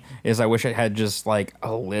me is I wish it had just like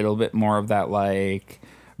a little bit more of that like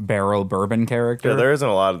barrel bourbon character. Yeah, there isn't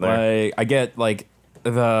a lot in there. Like I get like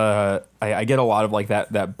I get a lot of like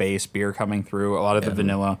that base beer coming through, a lot of the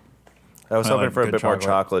vanilla. I was I hoping like for a good bit more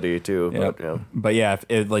chocolate. chocolatey too, Yeah. but yeah. But yeah, if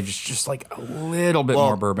it like just like a little bit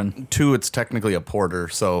more bourbon. Two, it's technically a porter,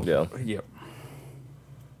 so Yeah. Yep.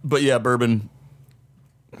 But yeah, bourbon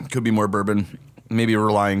could be more bourbon. Maybe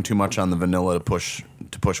relying too much on the vanilla to push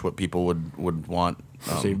what people would want.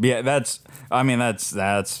 See, yeah, that's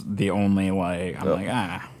the only like I'm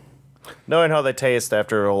like Knowing how they taste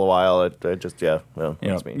after a little while, it just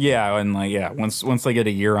that's me. yeah, and like once they get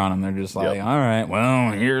a year on them, they're just like, Yep. all right,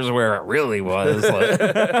 well, here's where it really was. Like,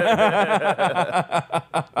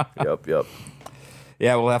 Yep.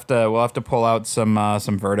 yeah, we'll have to pull out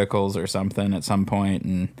some verticals or something at some point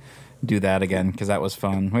and do that again because that was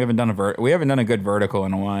fun. We haven't done a good vertical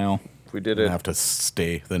in a while. We did I it. have to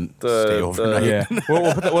stay The- overnight. Yeah,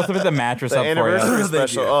 we'll put the mattress The up for anniversary you.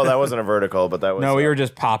 special. Oh, that wasn't a vertical, but that was. No, we were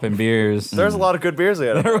just popping beers. There's a lot of good beers we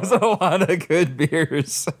had. There was a lot of good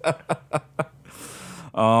beers.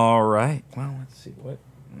 All right. Well, let's see what.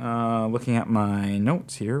 Looking at my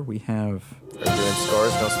notes here, we have Are you doing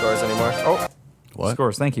scores? No scores anymore. What?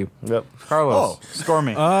 scores. Thank you, Yep. Carlos. Score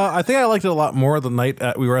me. I think I liked it a lot more the night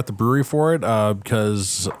we were at the brewery for it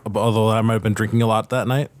because although I might have been drinking a lot that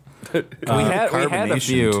night. we had a Carbonation,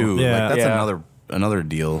 few. too. Yeah. Like, that's Yeah. another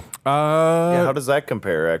deal. Yeah, how does that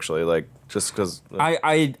compare? Actually, like Just because.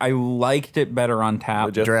 I liked it better on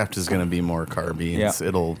tap. Draft is going to be more carby. Yeah.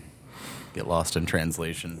 It'll get lost in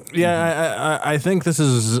translation. Yeah, I think this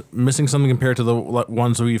is missing something compared to the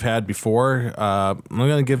ones we've had before. I'm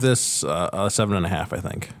going to give this a 7.5, I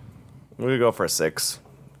think. We're going to go for a 6.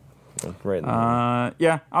 Right in the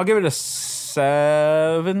Yeah, I'll give it a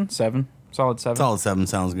 7. 7. Solid 7. Solid 7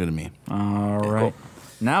 sounds good to me. All right.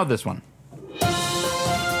 Now this one.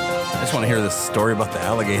 I just want to hear this story about the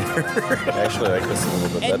alligator. I actually like this a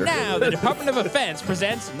little bit And better. now the Department of Defense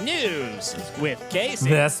presents news with Casey.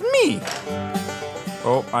 That's me.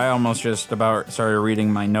 Oh, I almost just about started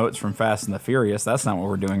reading my notes from Fast and the Furious. That's not what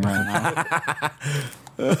we're doing right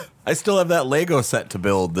now. I still have that Lego set to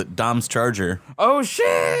build, that Dom's Charger. Oh,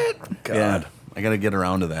 shit. God. Yeah, I got to get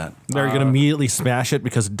around to that. They're going to immediately smash it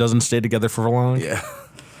because it doesn't stay together for long. Yeah.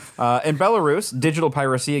 In Belarus, digital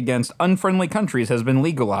piracy against unfriendly countries has been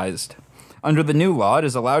legalized. Under the new law, it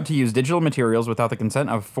is allowed to use digital materials without the consent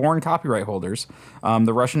of foreign copyright holders,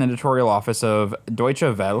 the Russian editorial office of Deutsche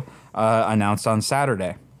Welle announced on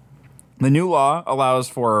Saturday. The new law allows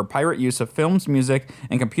for pirate use of films, music,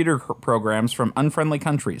 and computer programs from unfriendly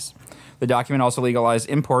countries. The document also legalized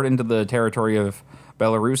import into the territory of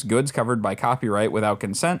Belarus goods covered by copyright without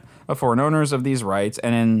consent of foreign owners of these rights,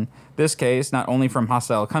 and in this case, not only from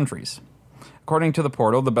hostile countries. According to the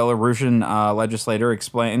portal, the Belarusian legislator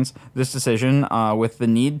explains this decision with the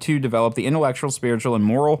need to develop the intellectual, spiritual, and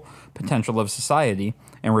moral potential of society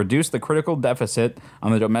and reduce the critical deficit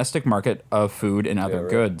on the domestic market of food and other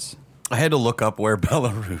goods. I had to look up where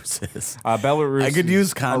Belarus is. Belarus I could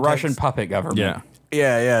use a context. Russian puppet government. Yeah.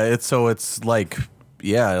 Yeah. It's like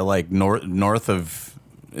north of.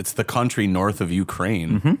 It's the country north of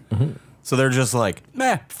Ukraine. Mm-hmm. So they're just like,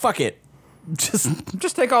 nah, fuck it.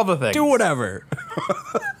 Just take all the things. Do whatever.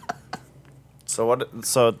 So what?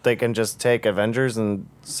 So they can just take Avengers and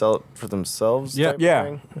sell it for themselves? Yeah. type of Yeah.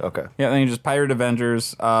 thing? Okay. Yeah, then you just pirate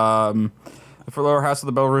Avengers. The lower house of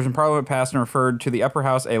the Belarusian parliament passed and referred to the upper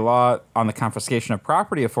house a law on the confiscation of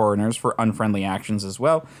property of foreigners for unfriendly actions as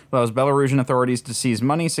well. It allows Belarusian authorities to seize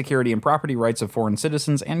money, security, and property rights of foreign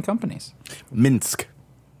citizens and companies. Minsk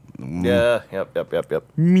Yeah. Yep.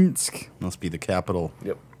 Minsk. must be the capital.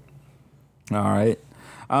 Yep. All right.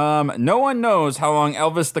 No one knows how long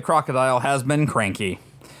Elvis the crocodile has been cranky.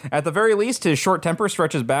 At the very least, his short temper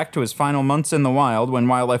stretches back to his final months in the wild when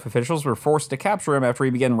wildlife officials were forced to capture him after he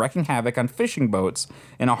began wreaking havoc on fishing boats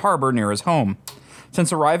in a harbor near his home.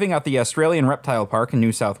 Since arriving at the Australian Reptile Park in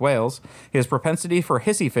New South Wales, his propensity for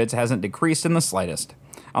hissy fits hasn't decreased in the slightest.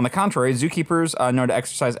 On the contrary, zookeepers know to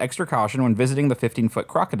exercise extra caution when visiting the 15-foot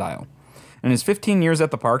crocodile. In his 15 years at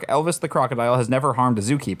the park, Elvis the crocodile has never harmed a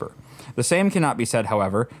zookeeper. The same cannot be said,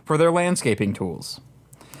 however, for their landscaping tools.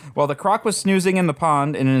 While the croc was snoozing in the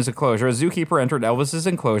pond and in his enclosure, a zookeeper entered Elvis's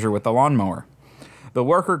enclosure with the lawnmower. The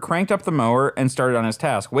worker cranked up the mower and started on his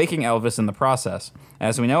task, waking Elvis in the process.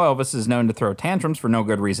 As we know, Elvis is known to throw tantrums for no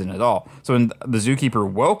good reason at all. So when the zookeeper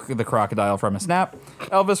woke the crocodile from a snap,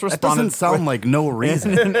 Elvis That responded doesn't sound like no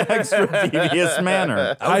reason. in an extra devious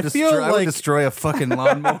manner. I would destroy a fucking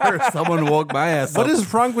lawnmower if someone woke my ass What up.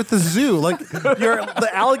 is wrong with the zoo? Like, the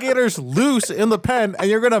alligator's loose in the pen, and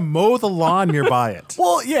you're going to mow the lawn nearby it.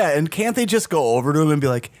 Well, yeah, and can't they just go over to him and be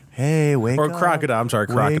like, hey, wake Or up. crocodile. I'm sorry,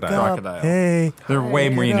 Wake crocodile. up. Crocodile. Hey. They're way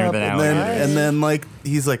wake meaner up. than and then, alligators. and then, like,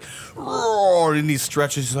 he's like, roar, and he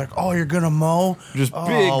stretches. He's like, oh, you're going to mow? Just Oh,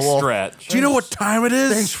 big well, stretch. Do you know what time it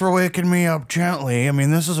is? Thanks for waking me up gently. I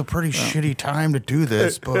mean, this is a pretty shitty time to do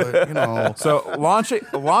this, but you know. So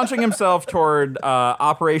launching himself toward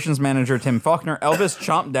operations manager Tim Faulkner, Elvis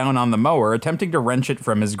chomped down on the mower, attempting to wrench it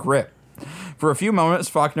from his grip. For a few moments,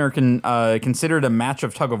 Faulkner considered a match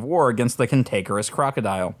of tug of war against the cantankerous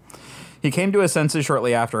crocodile. He came to his senses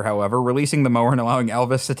shortly after, however, releasing the mower and allowing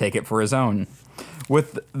Elvis to take it for his own.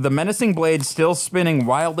 With the menacing blade still spinning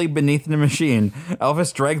wildly beneath the machine,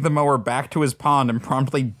 Elvis dragged the mower back to his pond and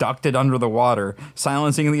promptly ducked it under the water,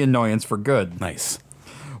 silencing the annoyance for good. Nice.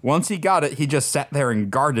 Once he got it, he just sat there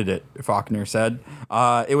and guarded it, Faulkner said.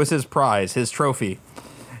 It was his prize, his trophy.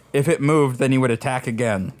 If it moved, then he would attack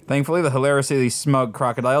again. Thankfully, the hilariously smug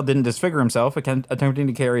crocodile didn't disfigure himself, attempting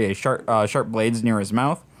to carry a sharp blades near his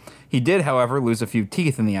mouth. He did, however, lose a few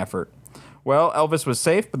teeth in the effort. Well, Elvis was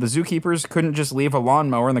safe, but the zookeepers couldn't just leave a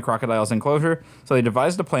lawnmower in the crocodile's enclosure, so they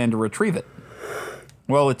devised a plan to retrieve it.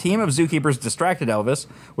 Well, a team of zookeepers distracted Elvis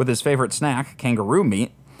with his favorite snack, kangaroo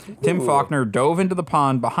meat. Tim Faulkner dove into the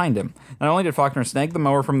pond behind him. Not only did Faulkner snag the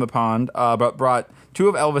mower from the pond, but brought two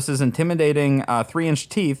of Elvis's intimidating 3-inch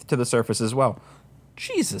teeth to the surface as well.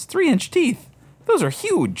 Jesus, 3-inch teeth. Those are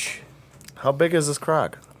huge. How big is this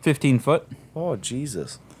croc? 15 foot. Oh,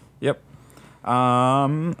 Jesus. Yep.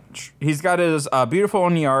 He's got his beautiful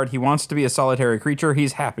own yard. He wants to be a solitary creature.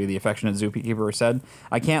 He's happy, the affectionate zookeeper said.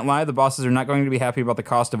 I can't lie, the bosses are not going to be happy about the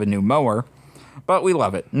cost of a new mower, but we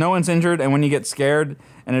love it. No one's injured, and when you get scared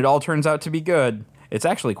and it all turns out to be good, it's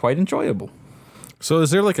actually quite enjoyable. So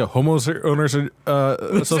is there like a homeowners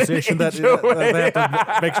association that they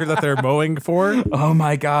have to make sure that they're mowing for? Oh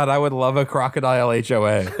my God, I would love a crocodile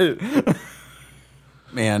HOA.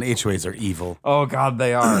 Man, HOAs are evil. Oh God,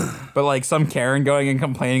 they are. But like some Karen going and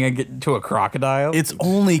complaining to a crocodile. It's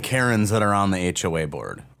only Karens that are on the HOA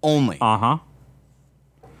board. Only. Uh-huh.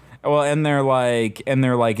 Well, and they're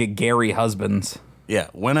like Gary husbands. Yeah.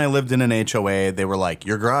 When I lived in an HOA, they were like,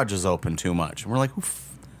 your garage is open too much. And we're like,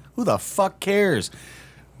 who the fuck cares?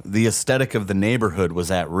 The aesthetic of the neighborhood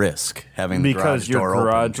was at risk having the Because garage your door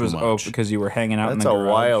garage open too was much. open because you were hanging out in That's the a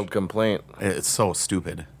garage. wild complaint. It's so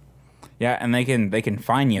stupid. Yeah, and they can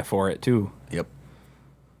fine you for it too. Yep.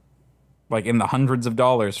 Like in the hundreds of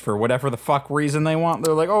dollars for whatever the fuck reason they want.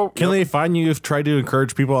 They're like, oh, Can they find you if try to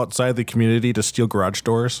encourage people outside the community to steal garage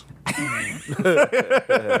doors?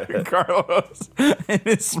 Carlos and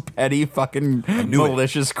his petty fucking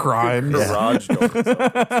malicious crimes. Garage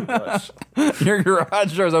doors. Your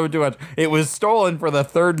garage door's open too much. It was stolen for the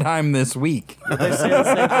third time this week. They say the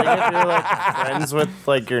same thing if you're like friends with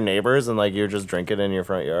like your neighbors and like you're just drinking in your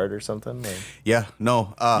front yard or something. Like, Yeah.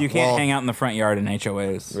 No. You can't hang out in the front yard in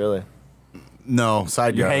HOAs. really? No.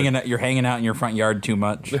 Side You're yard. You're hanging out in your front yard too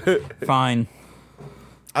much. Fine.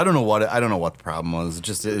 I don't know what the problem was.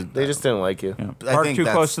 Just They just didn't like you. I Park think too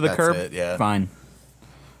that's- close to the that's curb. it, yeah. Fine.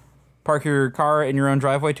 Park your car in your own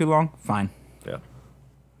driveway too long. Fine. Yeah.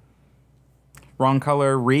 Wrong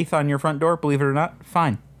color wreath on your front door. Believe it or not.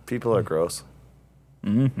 Fine. People are gross.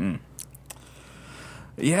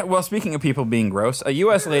 Yeah, well, speaking of people being gross, a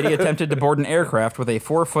U.S. lady attempted to board an aircraft with a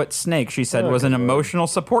 4-foot snake she said was an emotional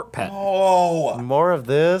support pet. More of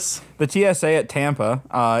this. The TSA at Tampa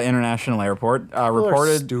International Airport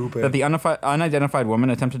reported stupid. that the unidentified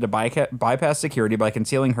woman attempted to bypass security by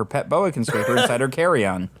concealing her pet boa constrictor inside her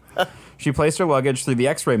carry-on. She placed her luggage through the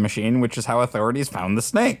X-ray machine, which is how authorities found the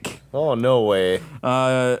snake. Oh, no way.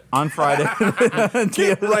 On Friday,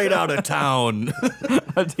 Get right out of town.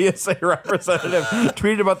 a TSA representative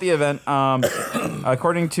tweeted about the event.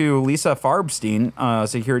 According to Lisa Farbstein,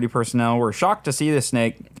 security personnel were shocked to see the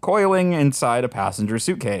snake coiling inside a passenger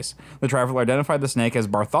suitcase. The traveler identified the snake as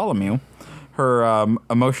Bartholomew, her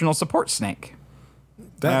emotional support snake.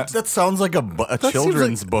 That sounds like a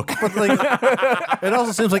children's book. But like, it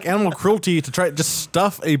also seems like animal cruelty to try to just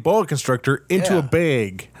stuff a boa constrictor into a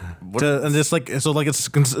bag, and just like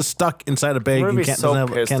it's stuck inside a bag. I'm gonna You be can't, so doesn't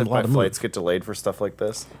have- pissed can't if allow my to move. flights get delayed for stuff like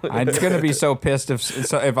this. I'm just gonna be so pissed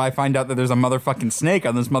if I find out that there's a motherfucking snake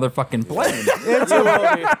on this motherfucking plane. You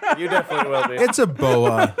will be. You definitely will be. It's a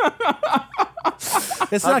boa.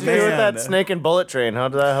 It's How'd not you do with gonna. that snake and bullet train?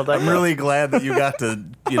 How'd that I'm go? really glad that you got to,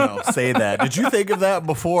 say that. Did you think of that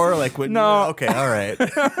before? Like when? No. Okay. All right.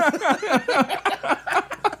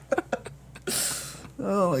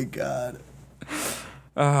 Oh my god.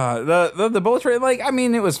 The bullet train, like, I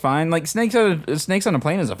mean, it was fine. Like, Snakes on a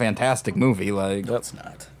Plane is a fantastic movie. Like, That's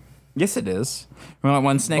not. yes, it is. Well,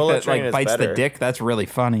 one snake Bullet that Train like is bites the better. dick, that's really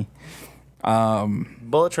funny.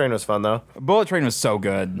 Bullet train was fun though. Bullet Train was so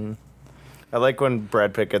good. I like when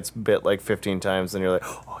Brad Pitt gets bit like 15 times and you're like,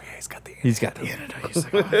 oh yeah, he's got the. He's got the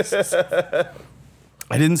antidote.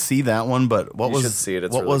 I didn't see that one, but what You was should see it,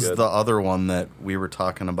 it's what really was good. the other one that we were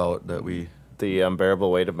talking about that we? The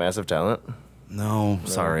unbearable weight of massive talent. No,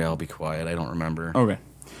 sorry, I'll be quiet. I don't remember. Okay.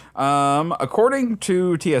 According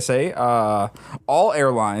to TSA, all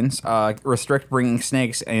airlines restrict bringing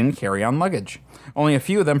snakes in carry-on luggage. Only a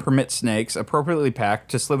few of them permit snakes appropriately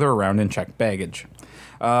packed to slither around in checked baggage.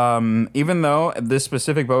 Even though this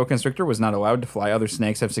specific boa constrictor was not allowed to fly, other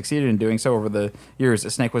snakes have succeeded in doing so over the years.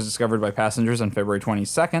 A snake was discovered by passengers on February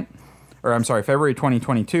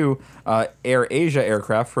 2022, Air Asia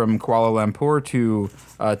aircraft from Kuala Lumpur to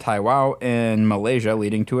Taiwan in Malaysia,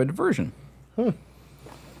 leading to a diversion. I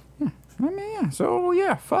mean, yeah. So,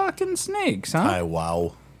 yeah, fucking snakes, huh?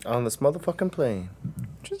 Wow. On this motherfucking plane.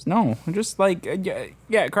 Just like,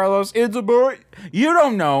 yeah, Carlos, it's a boy. You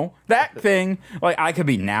don't know that thing. Like, I could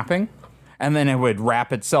be napping, and then it would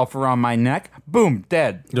wrap itself around my neck. Boom,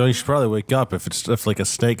 dead. You should probably wake up if like a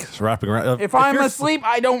snake's wrapping around. If I'm you're- asleep,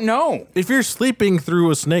 I don't know. if you're sleeping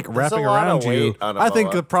through a snake wrapping a lot around of you, weight on a I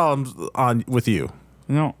think boa. the problem's on with you.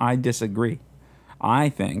 No, I disagree. I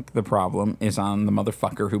think the problem is on the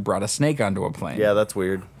motherfucker who brought a snake onto a plane. Yeah, that's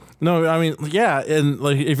weird. No, I mean, yeah, and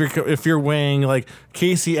like if you're weighing like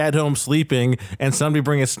Casey at home sleeping and somebody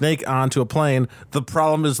bring a snake onto a plane, the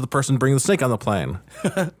problem is the person bringing the snake on the plane.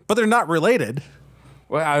 But they're not related.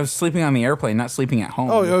 Well, I was sleeping on the airplane, not sleeping at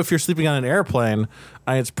home. Oh, if you're sleeping on an airplane,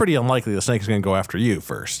 it's pretty unlikely the snake is going to go after you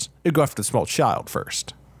first. It'd go after the small child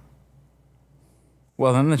first.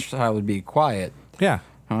 Well, then the child would be quiet. Yeah.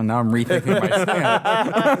 Oh, now I'm rethinking my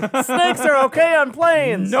stand. Snakes are okay on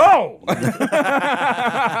planes. No!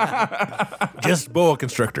 Just boa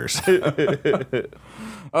constrictors.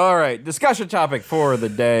 All right, discussion topic for the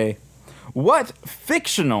day. What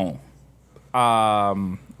fictional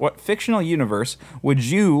universe would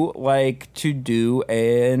you like to do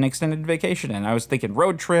an extended vacation in? I was thinking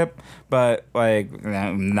road trip, but like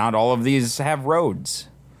not all of these have roads.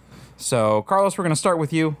 So, Carlos, we're going to start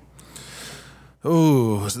with you.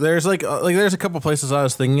 Ooh, there's there's a couple places I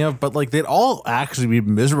was thinking of, but like they'd all actually be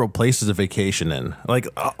miserable places to vacation in. Like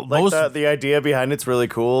most, The idea behind it's really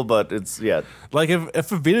cool, but it's like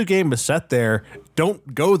if a video game is set there,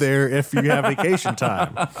 don't go there if you have vacation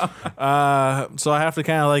time. So I have to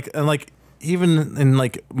kind of even in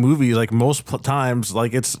like movies, like most times,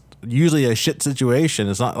 like it's usually a shit situation.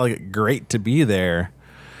 It's not like great to be there.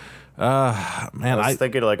 Man, I was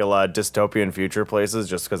thinking like a lot of dystopian future places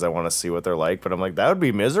just because I want to see what they're like, but I'm like, that would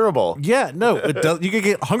be miserable. Yeah, no, it does. You could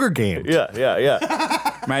get Hunger Games. Yeah.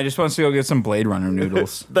 Man, I just wants to go get some Blade Runner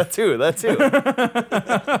noodles. That too.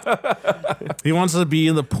 He wants to be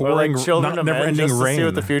in the Or pouring, like children of men never-ending just to rain. see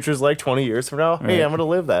what the future's like 20 years from now. Hey, I'm gonna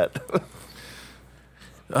live that.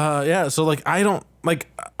 Yeah, so like I don't like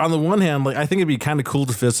on the one hand, like I think it'd be kind of cool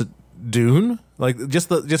to visit Dune, like just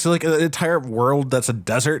like an entire world that's a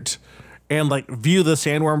desert, and like view the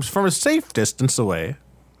sandworms from a safe distance away.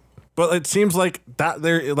 But it seems like that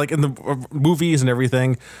they're like in the movies and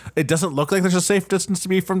everything, it doesn't look like there's a safe distance to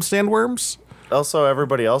be from sandworms. Also,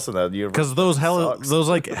 everybody else in that universe Because those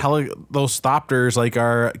those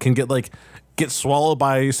thopters can get swallowed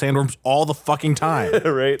by sandworms all the fucking time.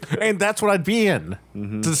 right? And that's what I'd be in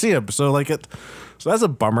to see him. So so that's a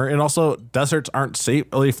bummer. And also, deserts aren't safe.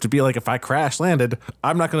 To be like, if I crash landed,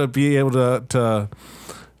 I'm not going to be able to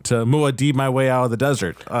Muad'Dib my way out of the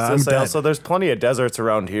desert. I'm dead. Also, there's plenty of deserts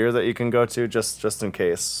around here that you can go to just in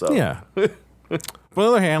case. So Yeah. But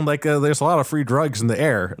on the other hand, there's a lot of free drugs in the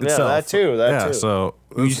air itself. that too. That too. So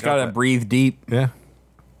You just gotta breathe deep. yeah.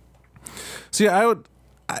 See, I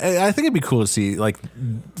think it'd be cool to see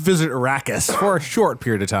visit Arrakis for a short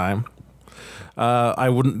period of time. I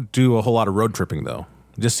wouldn't do a whole lot of road tripping though.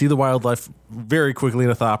 Just see the wildlife very quickly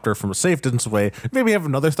in a thopter from a safe distance away. Maybe have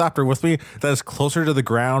another thopter with me that is closer to the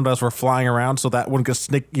ground as we're flying around, so that one gets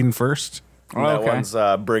sneaked in first. And that one's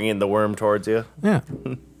bringing the worm towards you. Yeah.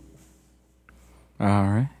 All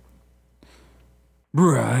right.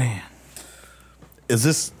 Brian. Is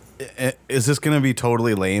this going to be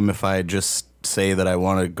totally lame if I just say that I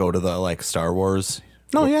want to go to the Star Wars?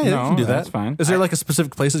 No, yeah, you No, can do that. that's fine. Is there a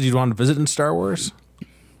specific places you'd want to visit in Star Wars?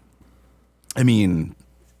 I mean,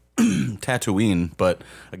 Tatooine, but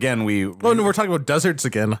again Oh no, we're talking about deserts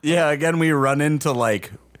again. again we run into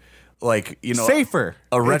Safer. It's safer.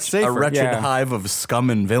 a wretched Yeah. hive of scum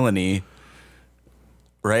and villainy.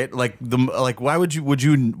 Right? Why would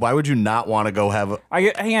you not want to go have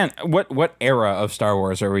Hang on. What era of Star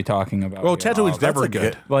Wars are we talking about? Well, here? Tatooine's that's never a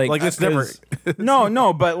good. Like it's never.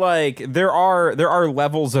 no, but there are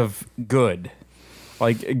levels of good.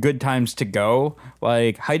 Like good times to go.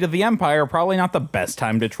 Like height of the Empire, probably not the best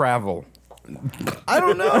time to travel. I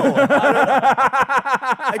don't know.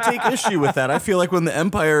 I take issue with that. I feel like when the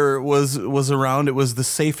Empire was around, it was the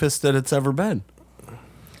safest that it's ever been.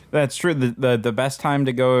 That's true. The best time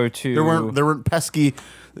to go to There weren't pesky,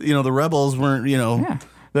 the rebels weren't, Yeah.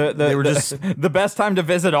 They were just- the best time to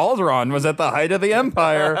visit Alderaan was at the height of the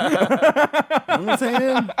Empire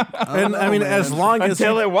And I mean, as long as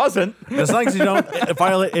until it wasn't. as long as you don't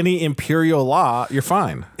violate any imperial law, you're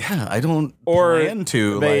fine. Yeah, I don't Or plan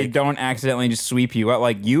to. they don't accidentally just sweep you out.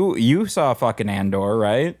 Like you saw fucking Andor,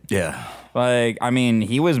 right? Yeah. Like I mean,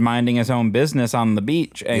 he was minding his own business on the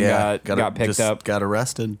beach and got picked up. Got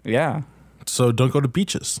arrested. Yeah. So don't go to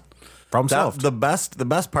beaches. Problem solved. The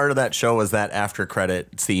best part of that show was that after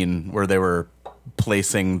credit scene where they were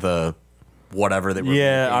placing the whatever they were.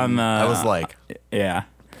 Yeah, making. on the. I was like, yeah.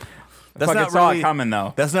 that's Fucking not saw really it coming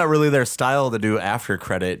though. That's not really their style to do after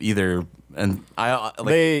credit either. And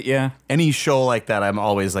any show like that, I'm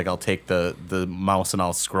always like, I'll take the mouse and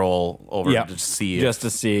I'll scroll over to see just to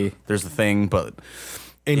see. there's the thing. But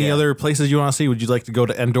Any other places you want to see? Would you like to go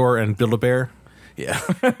to Endor and build a bear? yeah,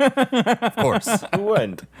 of course. Who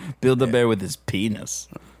wouldn't? Build a bear with his penis.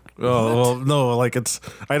 Oh well, no. I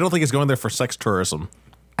don't think it's going there for sex tourism.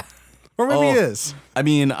 Or maybe he is. I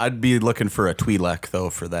mean, I'd be looking for a Twi'lek though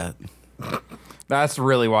for that. That's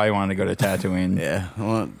really why you wanted to go to Tatooine. Yeah,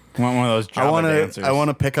 Want one of those Jabba dancers. I want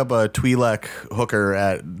to pick up a Twi'lek hooker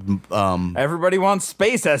at. Everybody wants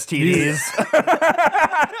space STDs.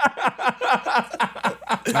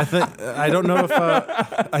 I don't know if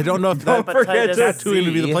that forget to Tatooine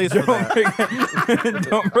would be the place for that.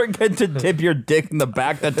 Don't forget to dip your dick in the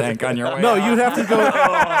back of the tank on your way. No, out. you'd have to go.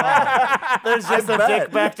 There's just a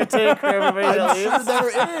dick back to take for everybody that leaves.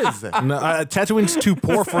 There is. No, Tatooine's too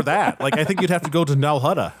poor for that. Like, I think you'd have to go to Nal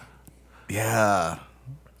Hutta. Yeah,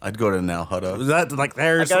 I'd go to Nal Hutta. That like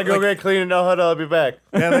there's Gotta go like, get clean and know how to. I'll be back.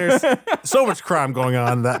 yeah, there's so much crime going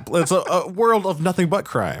on that it's a world of nothing but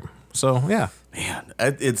crime. So yeah, Man,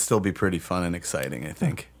 it'd still be pretty fun and exciting. I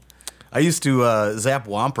think. I used to zap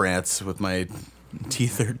womp rants with my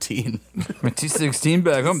T-13. My T-16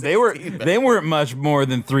 back home. They weren't much more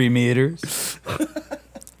than 3 meters.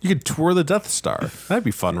 you could tour the Death Star. That'd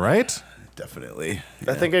be fun, right? Definitely.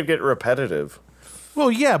 I think it'd get repetitive. Well,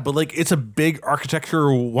 yeah, but like it's a big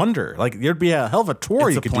architectural wonder. Like there'd be a hell of a tour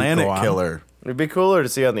It's you a could planet go on. killer. It'd be cooler to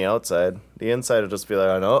see on the outside. The inside would just be like,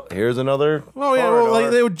 oh, here's another. Well, yeah, well, like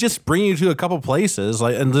corridor. they would just bring you to a couple places,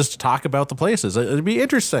 like, and just talk about the places. It'd be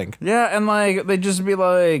interesting. Yeah, and like they'd just be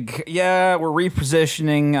like, "Yeah, we're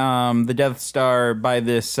repositioning the Death Star by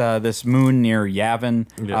this this moon near Yavin.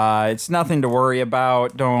 Yeah. It's nothing to worry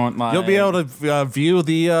about. Don't like." You'll be able to view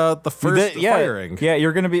the first firing. Yeah,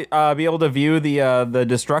 you're gonna be able to view the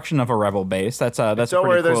destruction of a rebel base. That's a Don't pretty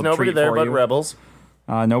worry, there's cool nobody treat there for but you. rebels.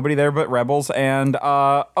 Nobody there but rebels, and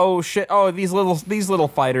oh shit! Oh, these little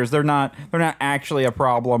fighters. They're not actually a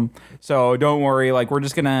problem. So don't worry. Like we're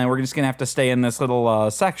just gonna have to stay in this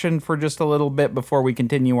little section for just a little bit before we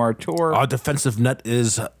continue our tour. Our defensive net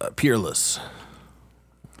is peerless.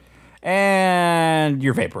 And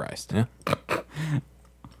you're vaporized. Yeah.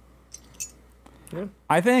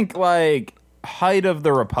 I think like height of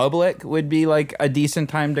the Republic would be like a decent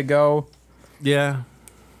time to go. Yeah.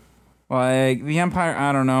 Like the Empire,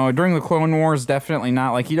 I don't know. During the Clone Wars, definitely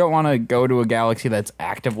not. Like you don't want to go to a galaxy that's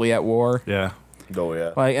actively at war. Yeah. Oh,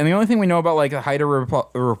 yeah. Like, and the only thing we know about like the height of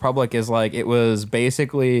Republic is like it was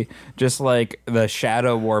basically just like the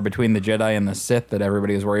shadow war between the Jedi and the Sith that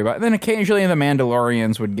everybody was worried about. And then occasionally the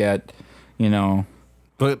Mandalorians would get, you know.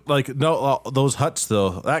 But like no, those huts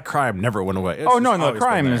though, that crime never went away. It's Oh just no, the always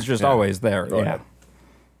crime been is there. just Yeah. always there. Oh, yeah. yeah.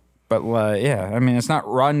 But yeah, I mean, it's not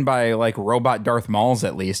run by like robot Darth Mauls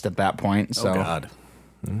at least at that point. So Oh God.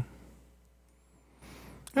 Yeah,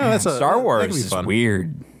 that's Star that Wars could be is fun.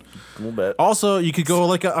 weird. A little bit. Also, you could go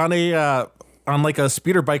like on a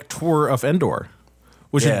speeder bike tour of Endor,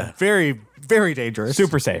 which Yeah. is very, very dangerous.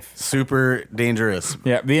 Super safe. Super dangerous.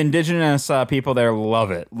 Yeah, the indigenous people there love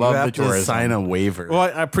it. Love You the have to tourism. sign a waiver.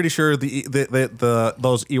 Well, I'm pretty sure the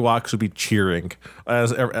those Ewoks would be cheering.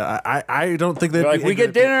 As I don't think they'd They're like, be we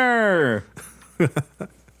get ignorant. dinner.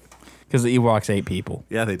 Because the Ewoks ate people.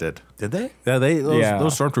 Yeah, they did. Did they? Yeah, Yeah.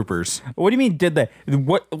 those stormtroopers. What do you mean? Did they?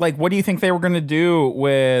 What do you think they were gonna do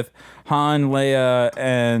with Han, Leia,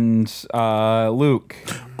 and Luke?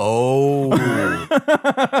 Oh.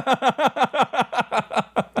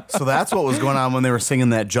 So that's what was going on when they were singing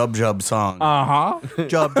that Jub Jub song. Uh huh.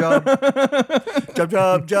 Jub Jub. Jub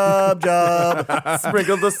Jub Jub Jub.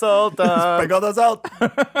 Sprinkle the salt on. Sprinkle the salt.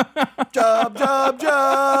 Jub Jub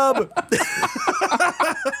Jub.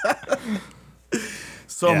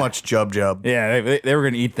 So much Jub Jub. Yeah, they were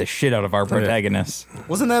gonna eat the shit out of our protagonists.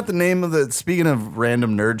 Wasn't that the name of the? Speaking of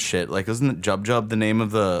random nerd shit, like isn't it Jub Jub the name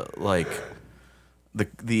of the like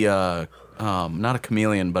the not a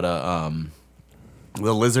chameleon but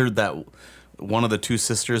the lizard that one of the two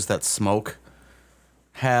sisters that Smoke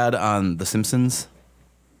had on The Simpsons?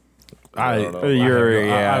 I I don't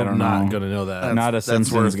I'm not know. gonna know that. Not a That's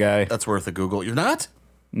Simpsons worth, guy. That's worth a Google. You're not?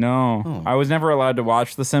 No, I was never allowed to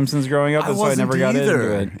watch The Simpsons growing up, so I never got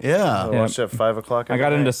into it. Yeah. I watched it at 5 o'clock. I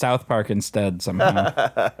got into South Park instead somehow.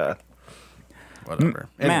 Whatever.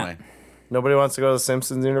 Matt. Anyway, Nobody wants to go to the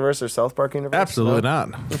Simpsons universe or South Park universe? Absolutely No?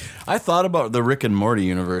 not. I thought about the Rick and Morty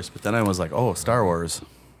universe, but then I was like, oh, Star Wars.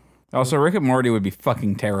 Also, Rick and Morty would be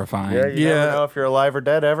fucking terrifying. Yeah, you never know if you're alive or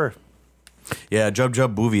dead ever. Yeah, Jub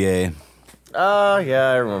Jub Bouvier. Oh,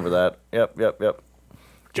 yeah, I remember that. Yep.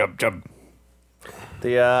 Jump.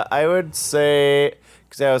 I would say,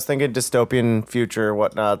 because I was thinking dystopian future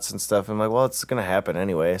whatnots and stuff. I'm like, well, it's going to happen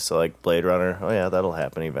anyway. So, like, Blade Runner, oh, yeah, that'll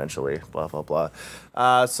happen eventually, blah, blah,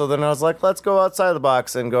 blah. So then I was like, let's go outside the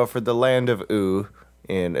box and go for the Land of Ooh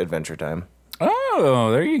in Adventure Time. Oh,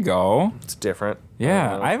 there you go. It's different.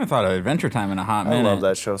 Yeah, I haven't thought of Adventure Time in a hot I minute. love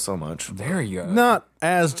that show so much. There you go. Not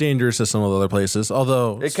as dangerous as some of the other places,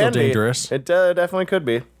 although It still can dangerous. be. It definitely could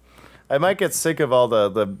be. I might get sick of all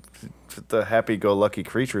the happy-go-lucky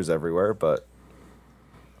creatures everywhere, but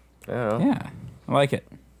I don't know. Yeah, I like it.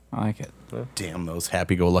 Damn those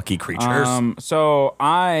happy-go-lucky creatures. So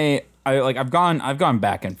I've gone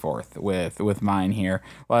back and forth with mine here.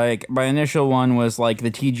 Like my initial one was like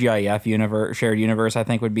the TGIF shared universe. I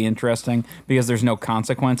think would be interesting because there's no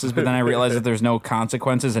consequences. But then I realized that there's no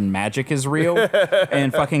consequences and magic is real,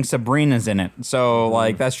 and fucking Sabrina's in it. So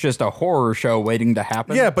like that's just a horror show waiting to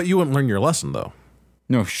happen. Yeah, but you wouldn't learn your lesson though.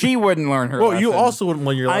 No, she wouldn't learn her. Well, lesson. you also wouldn't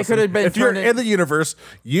learn your lesson. I could have been if you're turned in the universe,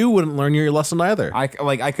 you wouldn't learn your lesson either. I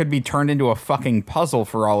could be turned into a fucking puzzle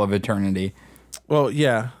for all of eternity. Well,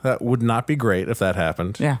 yeah, that would not be great if that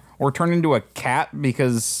happened. Yeah, or turn into a cat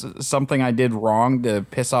because something I did wrong to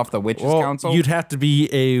piss off the witches' council. You'd have to be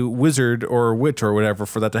a wizard or a witch or whatever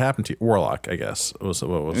for that to happen to you. Warlock, I guess. Was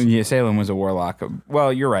what was. Yeah, Salem was a warlock.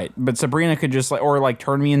 Well, you're right, but Sabrina could just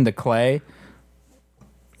turn me into clay.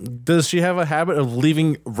 Does she have a habit of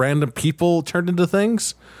leaving random people turned into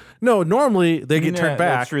things? No, normally they get turned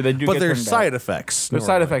back. That's true. They do but get there's turned side back. effects. There's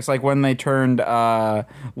side effects, like when they turned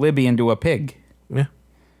Libby into a pig. Yeah.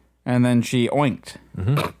 And then she oinked.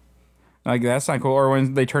 Mm-hmm. Like, that's not cool. Or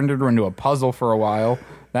when they turned her into a puzzle for a while.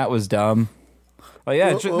 That was dumb. Like,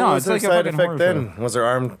 yeah, What was it's her like a side fucking effect horror then? show. Was her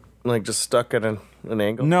arm just stuck at an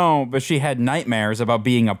angle? No, but she had nightmares about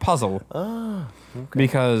being a puzzle. Oh, okay.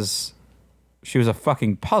 Because she was a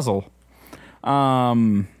fucking puzzle.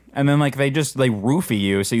 And then they roofie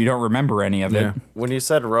you so you don't remember any of it. Yeah. When you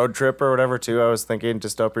said road trip or whatever too, I was thinking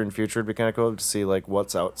dystopian future would be kind of cool to see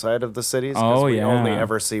what's outside of the cities. 'Cause we only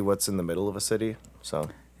ever see what's in the middle of a city. So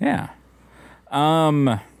Yeah.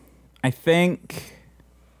 I think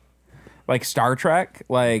Star Trek,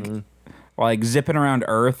 zipping around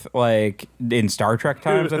Earth, in Star Trek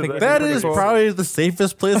times. I think That is probably the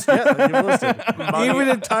safest place yet. That you've listed. Even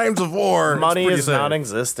in times of war, money it's pretty is safe.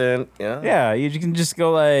 non-existent. Yeah. Yeah, you can just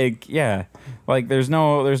go there's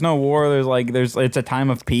no war. It's a time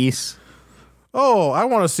of peace. Oh, I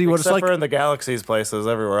want to see what Except it's for like. in the galaxies places,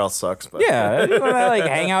 everywhere else sucks. But Yeah,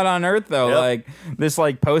 hang out on Earth though. Yep. This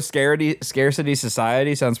post scarcity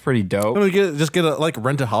society sounds pretty dope. I'm gonna just get a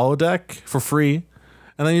rent a holodeck for free,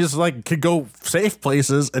 and then you just could go safe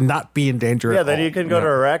places and not be in danger. yeah, at then all. you can go to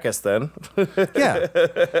Arrakis then.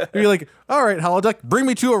 Yeah, you're like, all right, holodeck, bring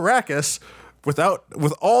me to Arrakis with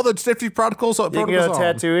all the safety protocols. You can go to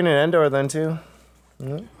Tatooine and Endor then too.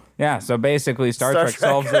 Yeah, so basically Star Star Trek Trek.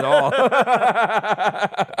 solves it all.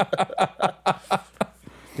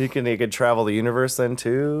 You can travel the universe then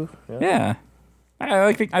too. Yeah. Yeah,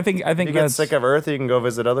 I think You get that's sick of Earth, you can go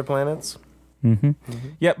visit other planets.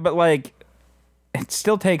 yeah, but it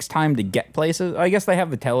still takes time to get places. I guess they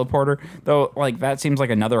have the teleporter though. That seems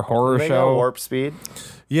like another horror They show. got warp speed.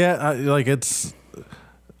 Yeah, it's.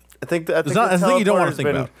 I think not a thing you don't wanna think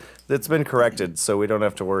about. It's been corrected, so we don't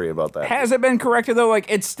have to worry about that. Has it been corrected though?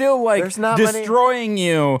 It's still There's not many- destroying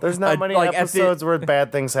you. There's not many at the- episodes where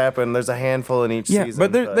bad things happen. There's a handful in each Yeah, season.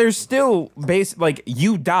 but there's still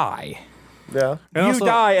you die. yeah. And You also-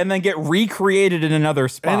 die and then get recreated in another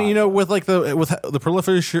spot. And with the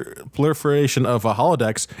proliferation of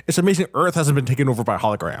holodecks, it's amazing Earth hasn't been taken over by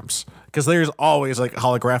holograms, because there's always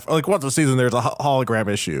holograph. Once a season, there's a hologram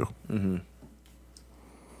issue.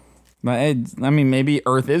 But maybe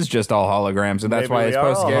Earth is just all holograms, and that's Maybe why we it's are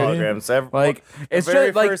all post scary. holograms. It's The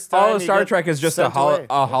very just first all time of you Star get Trek is just a sent away.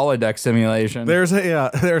 holodeck simulation. There's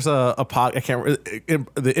a pod. I can't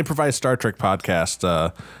the improvised Star Trek podcast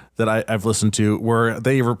that I've listened to where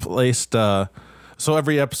they replaced. So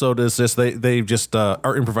every episode is this. They just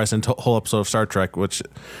are improvising a whole episode of Star Trek,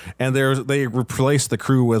 they replace the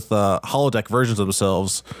crew with holodeck versions of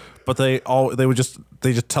themselves. But they just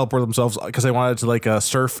teleport themselves because they wanted to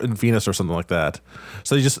surf in Venus or something like that.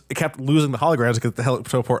 So they just kept losing the holograms because they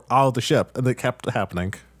teleport out of the ship, and it kept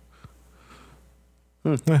happening.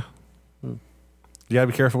 Yeah. You gotta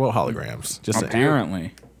be careful about holograms. Just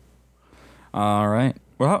Apparently. All right.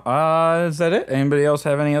 Well, is that it? Anybody else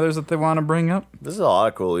have any others that they want to bring up? This is a lot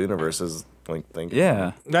of cool universes.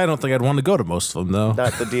 Yeah. I don't think I'd want to go to most of them though.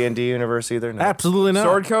 Not the D&D universe either. No. Absolutely not.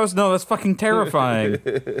 Sword Coast? No, that's fucking terrifying.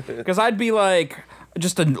 Because I'd be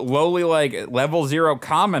just a lowly level 0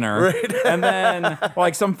 commoner, and then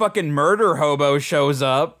some fucking murder hobo shows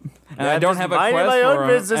up, and I don't have a quest my for own him,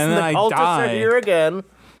 business, and and then the I cultists die. are here again.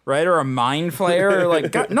 Right, or a mind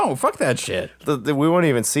flayer, God, no, fuck that shit. We won't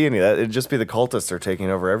even see any of that. It'd just be the cultists are taking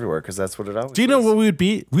over everywhere because that's what it always. Do you know is. what we would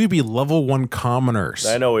be? We'd be level 1 commoners.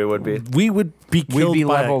 I know we would be. We would be killed We'd be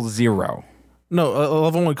by level 0. No, a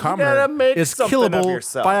level 1 commoner gotta make is something of killable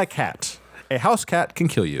yourself. by a cat. A house cat can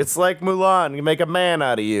kill you. It's like Mulan. You make a man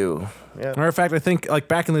out of you. Yeah. Matter of fact, I think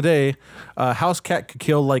back in the day, a house cat could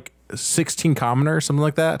kill 16 commoners, something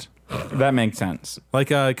like that. That makes sense. Like,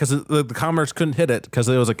 because the commoners couldn't hit it because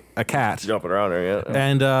it was like a cat. Jumping around there, yeah.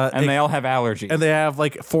 And They all have allergies. and they have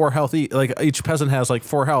like 4 health. Like each peasant has like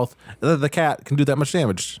 4 health. The cat can do that much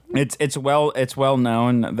damage. It's well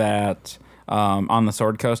known that on the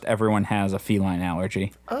Sword Coast everyone has a feline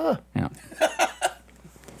allergy. Yeah.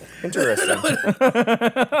 Interesting. No,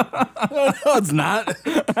 it's not.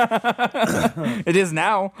 It is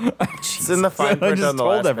now. It's in the fine I print just on the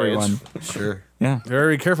told last everyone. page. Sure. Yeah.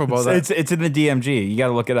 Very careful about that. It's in the DMG. You got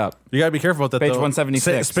to look it up. You gotta be careful about that. Page though.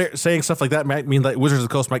 176. Saying stuff like that might mean that Wizards of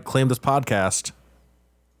the Coast might claim this podcast.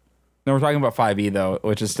 No, we're talking about 5e though,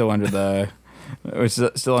 which is still under the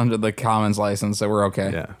Commons license, so we're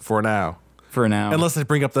okay Yeah, for now. for now. Unless they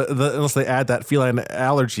bring up unless they add that feline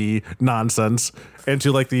allergy nonsense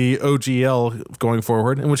into like the OGL going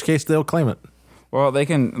forward, in which case they'll claim it. Well, they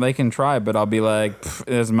can try, but I'll be like,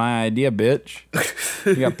 "It's my idea, bitch.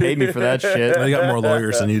 You got paid me for that shit. They got more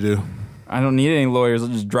lawyers than you do. I don't need any lawyers. I'll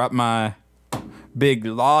just drop my big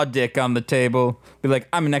law dick on the table. Be like,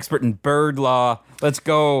 I'm an expert in bird law. Let's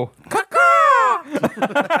go."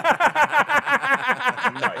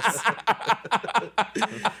 Nice.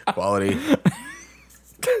 Quality.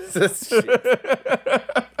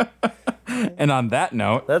 And on that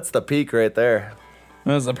note, That's the peak right there.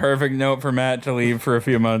 that's a perfect note for Matt to leave for a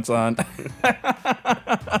few months on.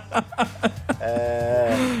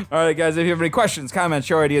 All right, guys, if you have any questions, comments,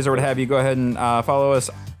 show ideas, or what have you, go ahead and follow us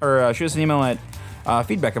or shoot us an email at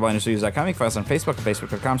feedback@blindnewstudios.com. You can find us on Facebook at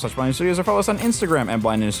facebook.com/blindnewstudios or follow us on Instagram at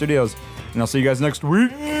blindnewstudios. And I'll see you guys next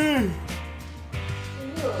week.